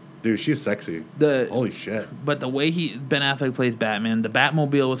was, dude, she's sexy. Holy shit! But the way Ben Affleck plays Batman, the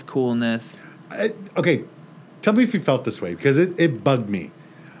Batmobile was cool in this. Okay, tell me if you felt this way because it bugged me.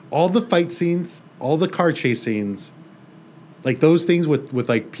 All the fight scenes, all the car chase scenes, like those things with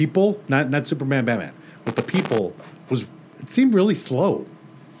like people, not Superman, Batman, with the people it seemed really slow.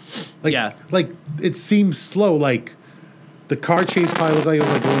 Like it seemed slow. Like the car chase probably looked like it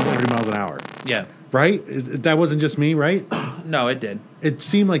was like going 30 miles an hour. Yeah. Right? That wasn't just me, right? No, it did. It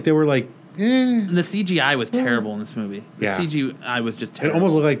seemed like they were like, And the CGI was terrible in this movie. The CGI was just terrible. It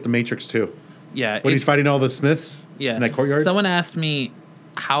almost looked like The Matrix 2. Yeah. When he's fighting all the Smiths in that courtyard. Someone asked me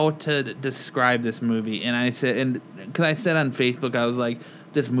how to describe this movie, and I said, because I said on Facebook, I was like,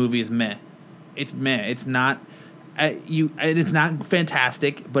 this movie is meh. It's meh. It's not... it's not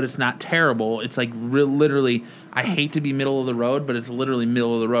fantastic, but it's not terrible. It's like literally, I hate to be middle of the road, but it's literally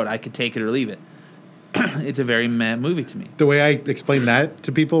middle of the road. I could take it or leave it. it's a very meh movie to me. The way I explained that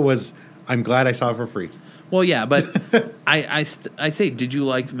to people was, I'm glad I saw it for free. Well, yeah, but I say, did you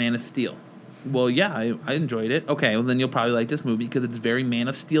like Man of Steel? Well, yeah, I enjoyed it. Okay, well, then you'll probably like this movie because it's very Man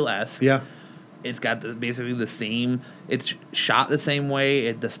of Steel-esque. Yeah. It's got basically the same... It's shot the same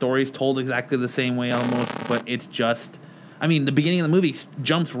way. The story's told exactly the same way almost, but it's just... I mean, the beginning of the movie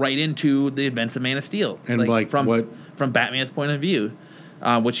jumps right into the events of Man of Steel. And from Batman's point of view,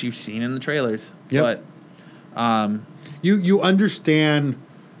 which you've seen in the trailers. Yep. But you understand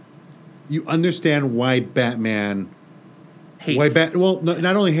why Batman hates.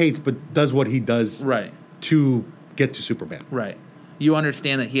 Not only hates, but does what he does right. to get to Superman. Right. You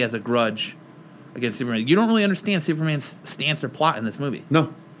understand that he has a grudge against Superman. You don't really understand Superman's stance or plot in this movie.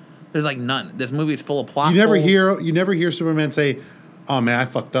 No. There's like none. This movie is full of plot. You never hear Superman say, "Oh man, I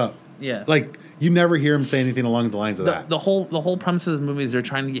fucked up." Yeah. Like you never hear him say anything along the lines of that. The whole premise of this movie is they're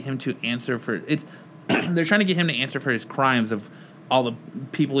trying to get him to answer for they're trying to get him to answer for his crimes of all the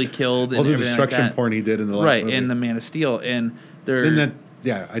people he killed, all the destruction porn he did in the last movie. In the Man of Steel, and they're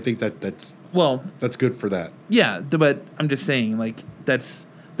I think that's good for that. Yeah, but I'm just saying, like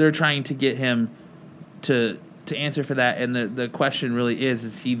they're trying to get him to answer for that, and the question really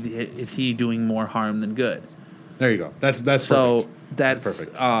is he doing more harm than good? There you go. That's so perfect. That's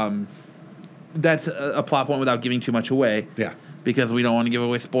perfect. That's a plot point without giving too much away. Yeah, because we don't want to give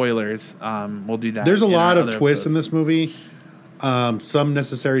away spoilers. We'll do that. There's a lot of twists in this movie. Some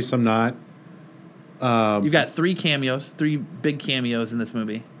necessary, some not. You've got 3 big cameos in this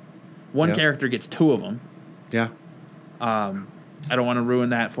movie. One character gets 2 of them. Yeah. I don't want to ruin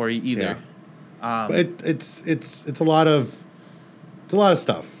that for you either. Yeah. But it's a lot of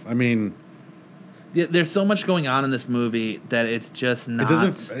stuff. I mean, there's so much going on in this movie that it's just not.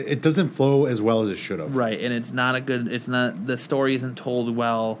 It doesn't flow as well as it should have. Right, and it's not the story isn't told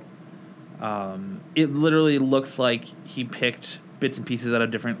well. It literally looks like he picked bits and pieces out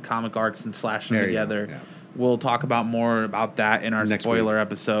of different comic arcs and slashed them together. Yeah. We'll talk more about that in our spoiler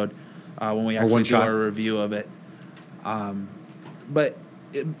episode when we actually do our review of it. But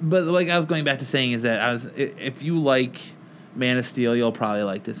like I was going back to saying is that if you like Man of Steel, you'll probably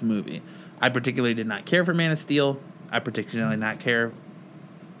like this movie. I particularly did not care for Man of Steel. I particularly not care.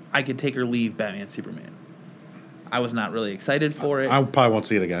 I could take or leave Batman Superman. I was not really excited for it. I probably won't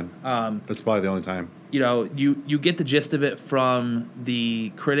see it again. That's probably the only time. You get the gist of it from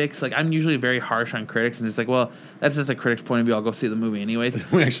the critics. Like, I'm usually very harsh on critics, and it's like, well, that's just a critic's point of view. I'll go see the movie anyways.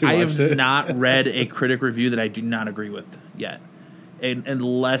 I have not read a critic review that I do not agree with yet.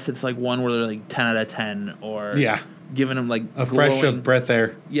 Unless it's like one where they're like 10 out of 10 or giving them like a fresh breath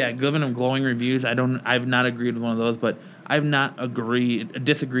air. Yeah, giving them glowing reviews. I've not agreed with one of those, but I've not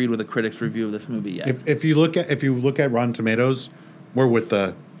disagreed with a critic's review of this movie yet. If you look at Rotten Tomatoes, we're with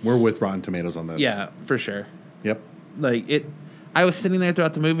Rotten Tomatoes on this. Yeah, for sure. Yep. I was sitting there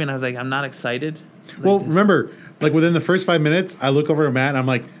throughout the movie and I was like, I'm not excited. Remember, like within the first 5 minutes, I look over at Matt and I'm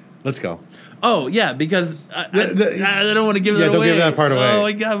like, let's go. Oh, yeah, because I don't want to give that away. Don't give that part away. Oh,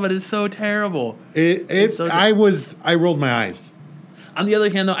 my God, but it's so terrible. I rolled my eyes. On the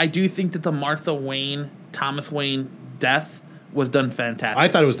other hand, though, I do think that the Thomas Wayne death was done fantastic. I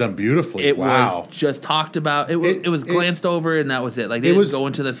thought it was done beautifully. It was just talked about. It was glanced over, and that was it. Like, they didn't go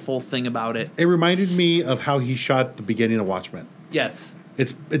into this full thing about it. It reminded me of how he shot the beginning of Watchmen. Yes.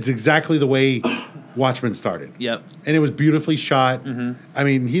 It's exactly the way Watchmen started. Yep. And it was beautifully shot. Mm-hmm. I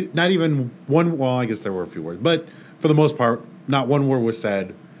mean, not even one. Well, I guess there were a few words, but for the most part, not one word was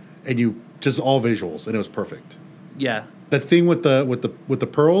said, and just all visuals, and it was perfect. Yeah. That thing with the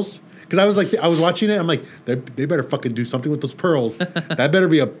pearls, because I was watching it, I'm like, they better fucking do something with those pearls. That better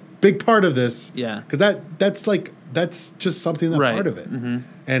be a big part of this. Yeah. Because that's just something that's part of it,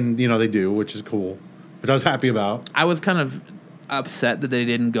 and they do, which is cool, which I was happy about. I was kind of upset that they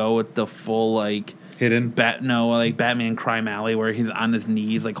didn't go with the full hidden Batman Crime Alley where he's on his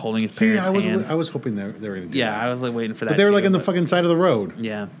knees holding his parents' hands. I was hoping they were going to do that. Yeah, I was waiting for that. But they were in the fucking side of the road.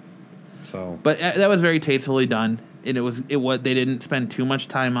 Yeah. So. But that was very tastefully done, and they didn't spend too much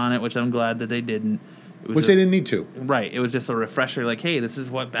time on it, which I'm glad that they didn't. Which they didn't need to. Right. It was just a refresher. Like, hey, this is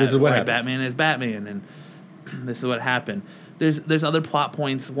what Batman is Batman, and this is what happened. There's other plot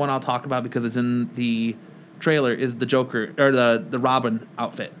points. One I'll talk about because it's in the trailer is the Joker or the Robin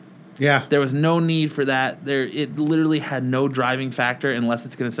outfit. Yeah. There was no need for that. It literally had no driving factor unless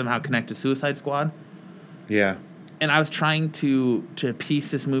it's going to somehow connect to Suicide Squad. Yeah. And I was trying to piece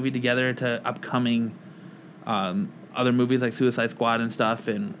this movie together to upcoming other movies like Suicide Squad and stuff,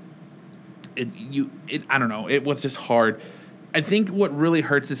 and I don't know. It was just hard. I think what really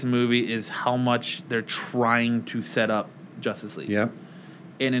hurts this movie is how much they're trying to set up Justice League. Yeah.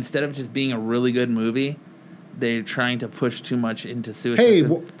 And instead of just being a really good movie, they're trying to push too much into Suicide Hey,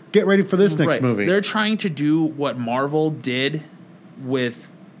 Squad. get ready for this next movie. They're trying to do what Marvel did with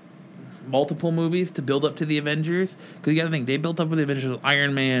multiple movies to build up to the Avengers. Because you got to think, they built up with the Avengers with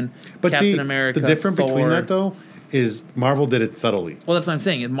Iron Man, Captain America, the difference Thor. between that, though, is Marvel did it subtly. Well, that's what I'm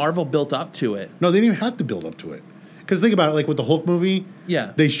saying. Marvel built up to it. No, they didn't even have to build up to it. Because think about it, like with the Hulk movie,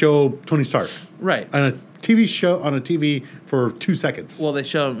 they show Tony Stark. Right. On a TV show, on a TV for 2 seconds. Well, they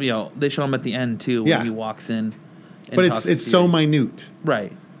show him at the end, too, when he walks in. But it's so minute.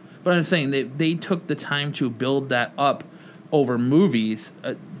 Right. But I'm saying they took the time to build that up over movies,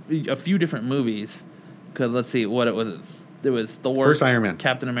 a few different movies. Because let's see, what it was. It was Thor. First Iron Man.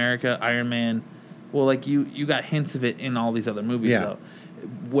 Captain America, Iron Man. Well, like you got hints of it in all these other movies, though.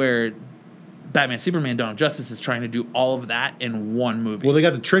 Where Batman, Superman, Dawn of Justice is trying to do all of that in one movie. Well, they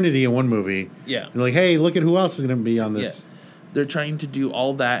got the Trinity in one movie. Yeah. They're like, hey, look at who else is going to be on this. Yeah. They're trying to do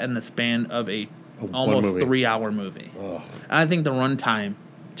all that in the span of almost 3-hour movie. Ugh. And I think the runtime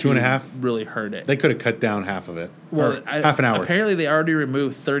 2.5 really hurt it. They could have cut down half of it. Well, half an hour. Apparently, they already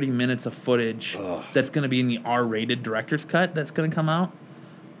removed 30 minutes of footage that's going to be in the R-rated director's cut that's going to come out,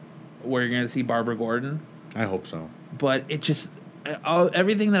 where you're going to see Barbara Gordon. I hope so. But it just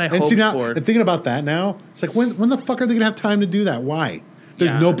everything that I hoped for. And thinking about that now, it's like when the fuck are they going to have time to do that? Why?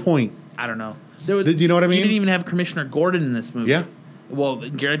 There's no point. I don't know. You know what I mean? You didn't even have Commissioner Gordon in this movie. Yeah. Well,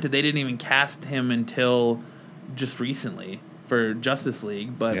 granted, they didn't even cast him until just recently for Justice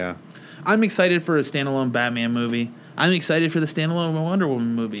League, but I'm excited for a standalone Batman movie. I'm excited for the standalone Wonder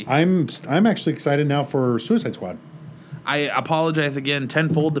Woman movie. I'm actually excited now for Suicide Squad. I apologize again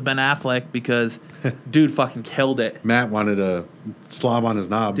tenfold to Ben Affleck because dude fucking killed it. Matt wanted a slob on his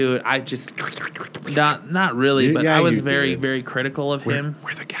knob. Dude, I just not really, but I was very critical of him.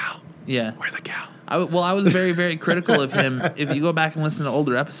 Where the cow? Yeah. Where the cow? I was very critical of him. If you go back and listen to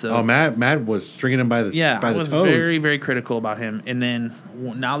older episodes. Oh, Matt was stringing him by the toes. I was very critical about him. And then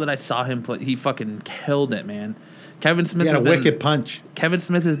now that I saw him play, he fucking killed it, man. Kevin Smith had a wicked punch. Kevin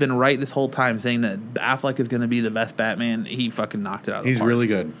Smith has been right this whole time, saying that Affleck is going to be the best Batman. He fucking knocked it out of the park. He's really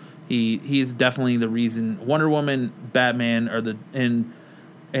good. He's definitely the reason. Wonder Woman, Batman,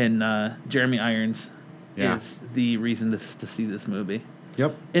 and Jeremy Irons is the reason to see this movie.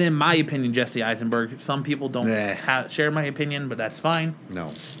 Yep. And in my opinion, Jesse Eisenberg, some people don't share my opinion, but that's fine.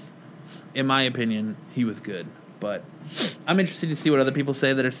 No. In my opinion, he was good. But I'm interested to see what other people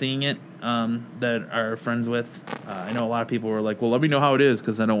say that are seeing it, that are friends with. I know a lot of people were like, well, let me know how it is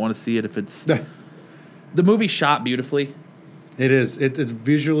because I don't want to see it if it's... The movie shot beautifully. It is. It's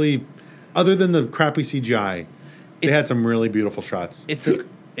visually... Other than the crappy CGI, they had some really beautiful shots.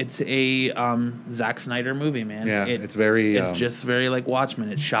 It's a Zack Snyder movie, man. Yeah, it's very... It's just very like Watchmen.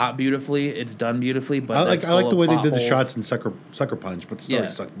 It's shot beautifully. It's done beautifully. But I like the way they did the shots in Sucker Punch, but the story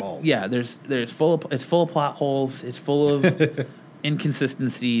sucked balls. Yeah, it's full of plot holes. It's full of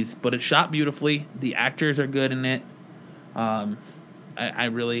inconsistencies, but it's shot beautifully. The actors are good in it. I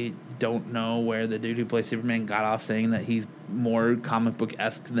really don't know where the dude who plays Superman got off saying that he's more comic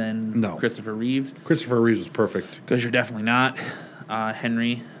book-esque than Christopher Reeves. Christopher Reeves was perfect. Because you're definitely not.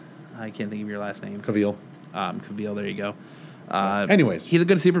 Henry, I can't think of your last name. Cavill. Cavill, there you go. Anyways. He's a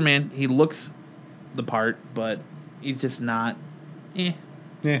good Superman. He looks the part, but he's just not... And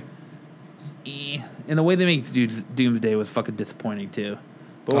the way they make Doomsday was fucking disappointing, too.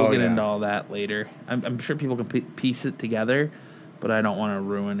 But we'll get into all that later. I'm sure people can piece it together, but I don't want to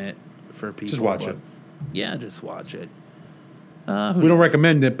ruin it for people. Just watch it. Yeah, just watch it. We don't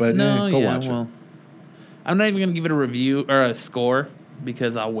recommend it, but go watch it. I'm not even going to give it a review or a score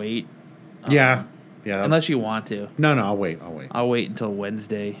because I'll wait. Yeah. Unless you want to. No, I'll wait. I'll wait until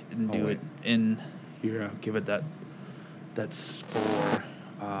Wednesday and do it in here. I'll give it that score.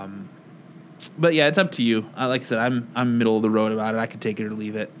 But yeah, it's up to you. Like I said, I'm middle of the road about it. I could take it or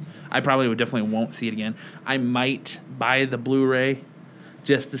leave it. I probably definitely won't see it again. I might buy the Blu-ray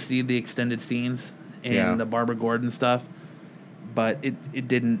just to see the extended scenes and the Barbara Gordon stuff. But it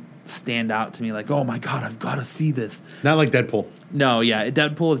didn't stand out to me like, oh my God, I've got to see this. Not like Deadpool. No, yeah,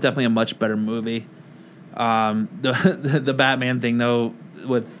 Deadpool is definitely a much better movie. The Batman thing though,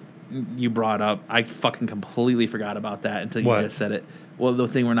 with you brought up, I fucking completely forgot about that until you just said it. Well, the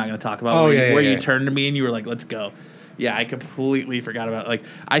thing we're not going to talk about, where you turned to me and you were like, let's go. Yeah, I completely forgot about it. Like,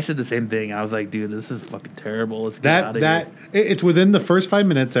 I said the same thing. I was like, dude, this is fucking terrible. Let's get out of here. It's within the first 5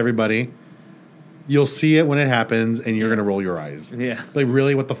 minutes, everybody. You'll see it when it happens, and you're going to roll your eyes. Yeah. Like,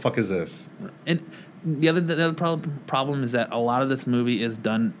 really, what the fuck is this? And the other problem is that a lot of this movie is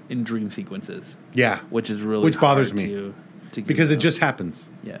done in dream sequences. Yeah. Which is really Which bothers hard me. to because it just happens.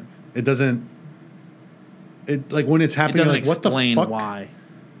 Yeah. It doesn't... like, when it's happening, like, what the fuck? Why.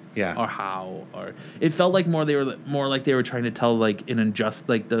 Yeah. Or how, or it felt like more like they were trying to tell like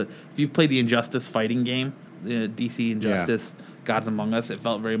if you've played the Injustice fighting game, the DC Injustice Gods Among Us, it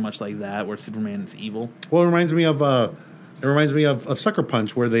felt very much like that, where Superman is evil. Well, it reminds me of Sucker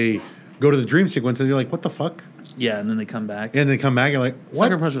Punch, where they go to the dream sequence and you're like, what the fuck? Yeah, and then they come back. And they come back and you're like, what?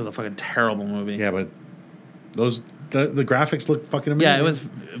 Sucker Punch was a fucking terrible movie. Yeah, but the graphics look fucking amazing. Yeah, it was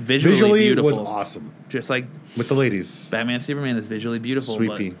visually beautiful. It was awesome. Just like with the ladies. Batman Superman is visually beautiful, Sweet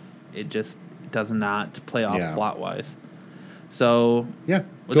but pea. it just does not play off plot-wise. So, yeah.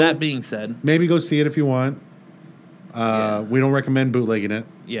 With that being said, maybe go see it if you want. We don't recommend bootlegging it.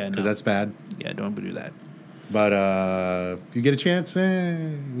 Yeah, because that's bad. Yeah, don't do that. But if you get a chance,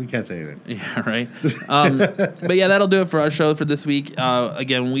 we can't say anything. Yeah, right. But yeah, that'll do it for our show for this week.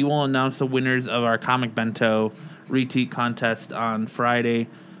 Again, we will announce the winners of our Comic Bento retweet contest on Friday,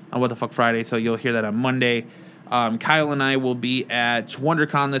 on What the Fuck Friday. So you'll hear that on Monday. Kyle and I will be at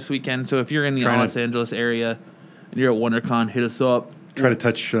WonderCon this weekend. So if you're in the Los Angeles area and you're at WonderCon, hit us up. Try to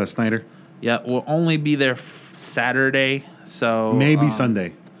touch Snyder. Yeah, we'll only be there Saturday. So maybe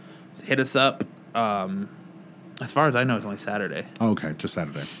Sunday. Hit us up. As far as I know, it's only Saturday. Oh, okay, just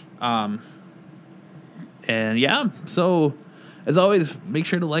Saturday. And yeah, so as always, make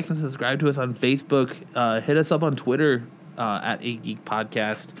sure to like and subscribe to us on Facebook. Hit us up on Twitter at A Geek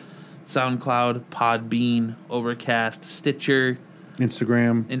Podcast, SoundCloud, Podbean, Overcast, Stitcher,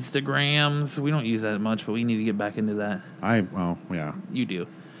 Instagrams. We don't use that much, but we need to get back into that. Yeah. You do.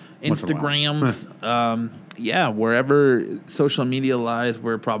 Instagrams. Yeah, wherever social media lies,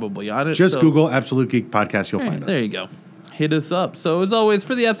 we're probably on it. Just Google Absolute Geek Podcast. You'll find us. There you go. Hit us up. So, as always,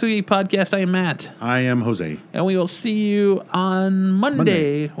 for the Absolute Geek Podcast, I am Matt. I am Jose. And we will see you on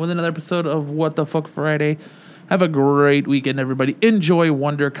Monday with another episode of What the Fuck Friday. Have a great weekend, everybody. Enjoy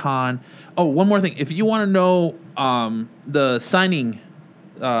WonderCon. Oh, one more thing. If you want to know the signing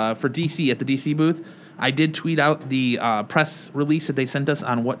for DC at the DC booth, I did tweet out the press release that they sent us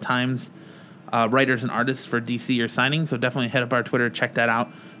on what times writers and artists for DC are signing. So definitely head up our Twitter, check that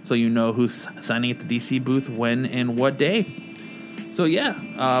out, so you know who's signing at the DC booth, when, and what day. So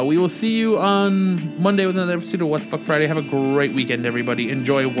yeah, we will see you on Monday with another episode of What the Fuck Friday. Have a great weekend, everybody.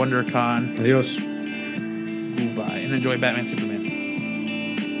 Enjoy WonderCon. Adios. Goodbye. And enjoy Batman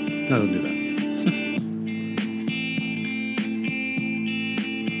Superman. No, don't do that.